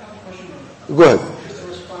 go ahead.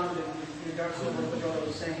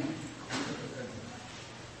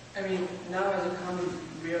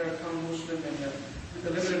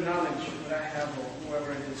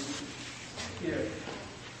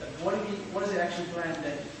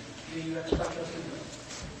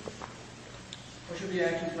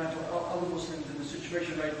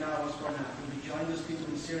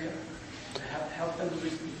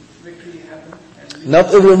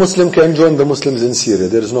 Not every Muslim can join the Muslims in Syria.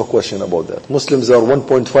 There is no question about that. Muslims are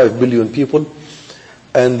 1.5 billion people,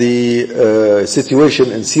 and the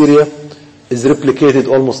situation in Syria is replicated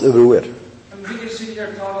almost everywhere. We can sit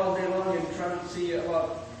here talk all day long and try to see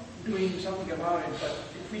about doing something about it, but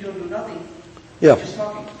if we don't do nothing, we're just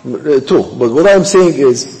talking. True. But what I'm saying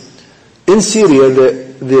is, in Syria,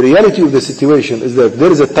 the reality of the situation is that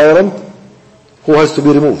there is a tyrant who has to be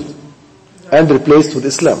removed and replaced with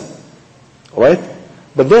Islam. Right?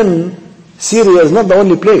 But then, Syria is not the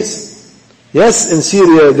only place. Yes, in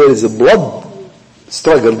Syria there is a blood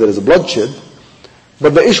struggle, there is a bloodshed,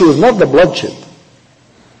 but the issue is not the bloodshed.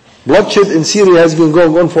 Bloodshed in Syria has been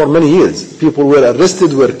going on for many years. People were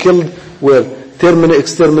arrested, were killed, were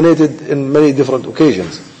exterminated in many different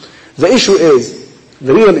occasions. The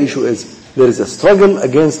real issue is, there is a struggle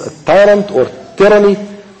against a tyrant or tyranny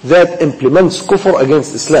that implements kufr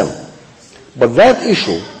against Islam. But that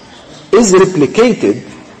issue is replicated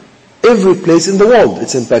every place in the world.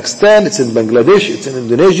 It's in Pakistan, it's in Bangladesh, it's in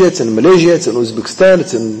Indonesia, it's in Malaysia, it's in Uzbekistan,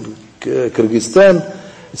 it's in Kyrgyzstan,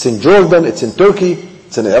 it's in Jordan, it's in Turkey,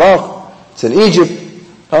 it's in Iraq, it's in Egypt.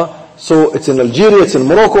 So it's in Algeria, it's in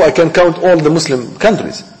Morocco. I can count all the Muslim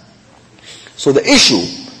countries. So the issue,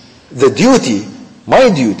 the duty, my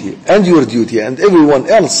duty and your duty and everyone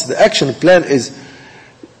else, the action plan is,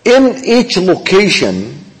 in each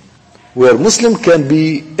location where Muslim can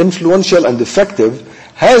be influential and effective,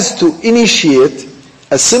 has to initiate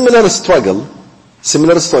a similar struggle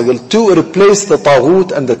to replace the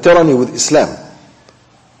Taghut and the tyranny with Islam.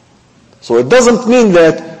 So it doesn't mean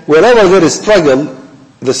that wherever there is struggle,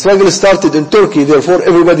 the struggle started in Turkey, therefore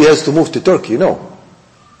everybody has to move to Turkey. No.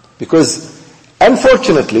 Because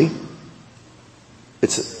unfortunately,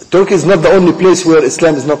 Turkey is not the only place where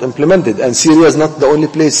Islam is not implemented, and Syria is not the only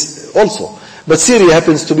place also. But Syria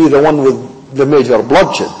happens to be the one with the major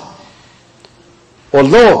bloodshed.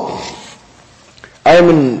 Although I am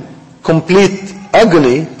in complete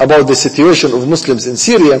agony about the situation of Muslims in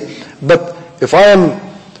Syria, but if I am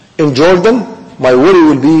in Jordan, my worry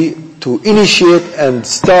will be to initiate and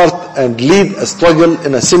start and lead a struggle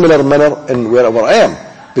in a similar manner in wherever I am,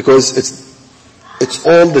 because it's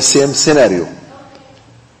all the same scenario.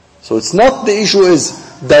 So it's not, the issue is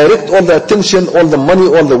direct all the attention, all the money,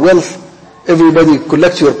 all the wealth, everybody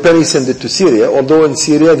collect your penny, send it to Syria, although in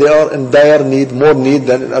Syria they are in dire need, more need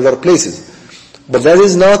than in other places. But that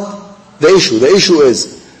is not the issue. The issue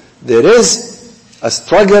is, there is a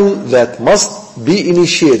struggle that must be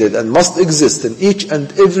initiated and must exist in each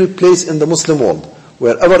and every place in the Muslim world,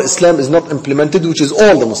 wherever Islam is not implemented, which is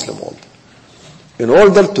all the Muslim world, in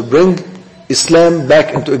order to bring Islam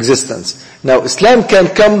back into existence. Now, Islam can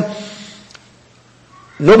come,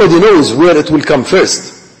 nobody knows where it will come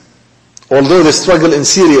first. Although the struggle in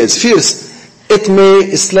Syria is fierce,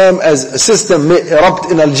 Islam as a system may erupt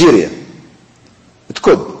in Algeria. It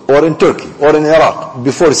could, or in Turkey, or in Iraq,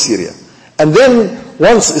 before Syria. And then,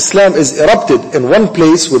 once Islam is erupted in one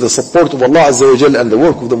place with the support of Allah Azza wa Jal and the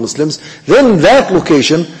work of the Muslims, then that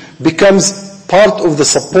location becomes part of the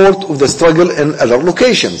support of the struggle in other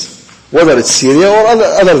locations, whether it's Syria or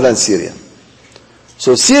other than Syria.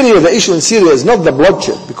 So Syria, the issue in Syria is not the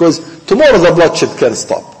bloodshed, because tomorrow the bloodshed can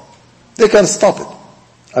stop. They can stop it.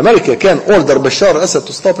 America can order Bashar al-Assad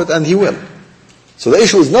to stop it, and he will. So the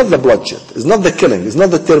issue is not the bloodshed, it's not the killing, it's not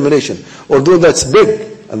the termination, although that's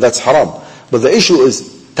big and that's haram. But the issue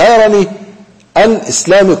is tyranny and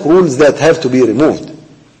Islamic rules that have to be removed.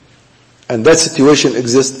 And that situation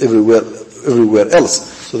exists everywhere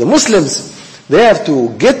else. So the Muslims, they have to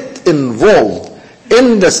get involved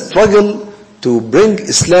in the struggle to bring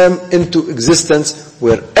Islam into existence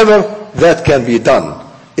wherever that can be done.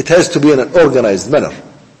 It has to be in an organized manner.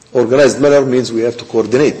 Organized manner means we have to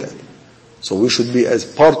coordinate that. So we should be as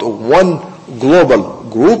part of one global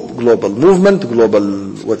group, global movement, global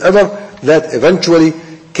whatever, that eventually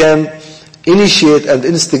can initiate and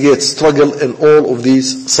instigate struggle in all of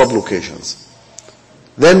these sub-locations.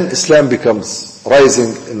 Then Islam becomes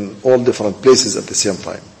rising in all different places at the same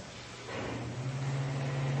time.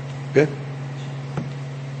 Okay?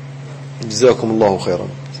 Jazakumullahu khairan.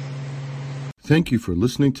 Thank you for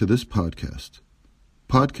listening to this podcast.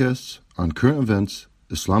 Podcasts on current events,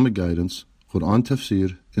 Islamic guidance, Quran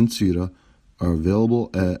Tafseer, and Seerah are available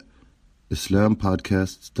at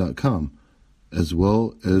islampodcasts.com, as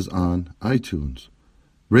well as on iTunes.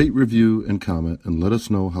 Rate, review, and comment, and let us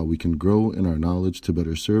know how we can grow in our knowledge to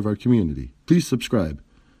better serve our community. Please subscribe,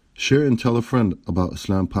 share, and tell a friend about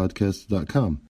islampodcasts.com.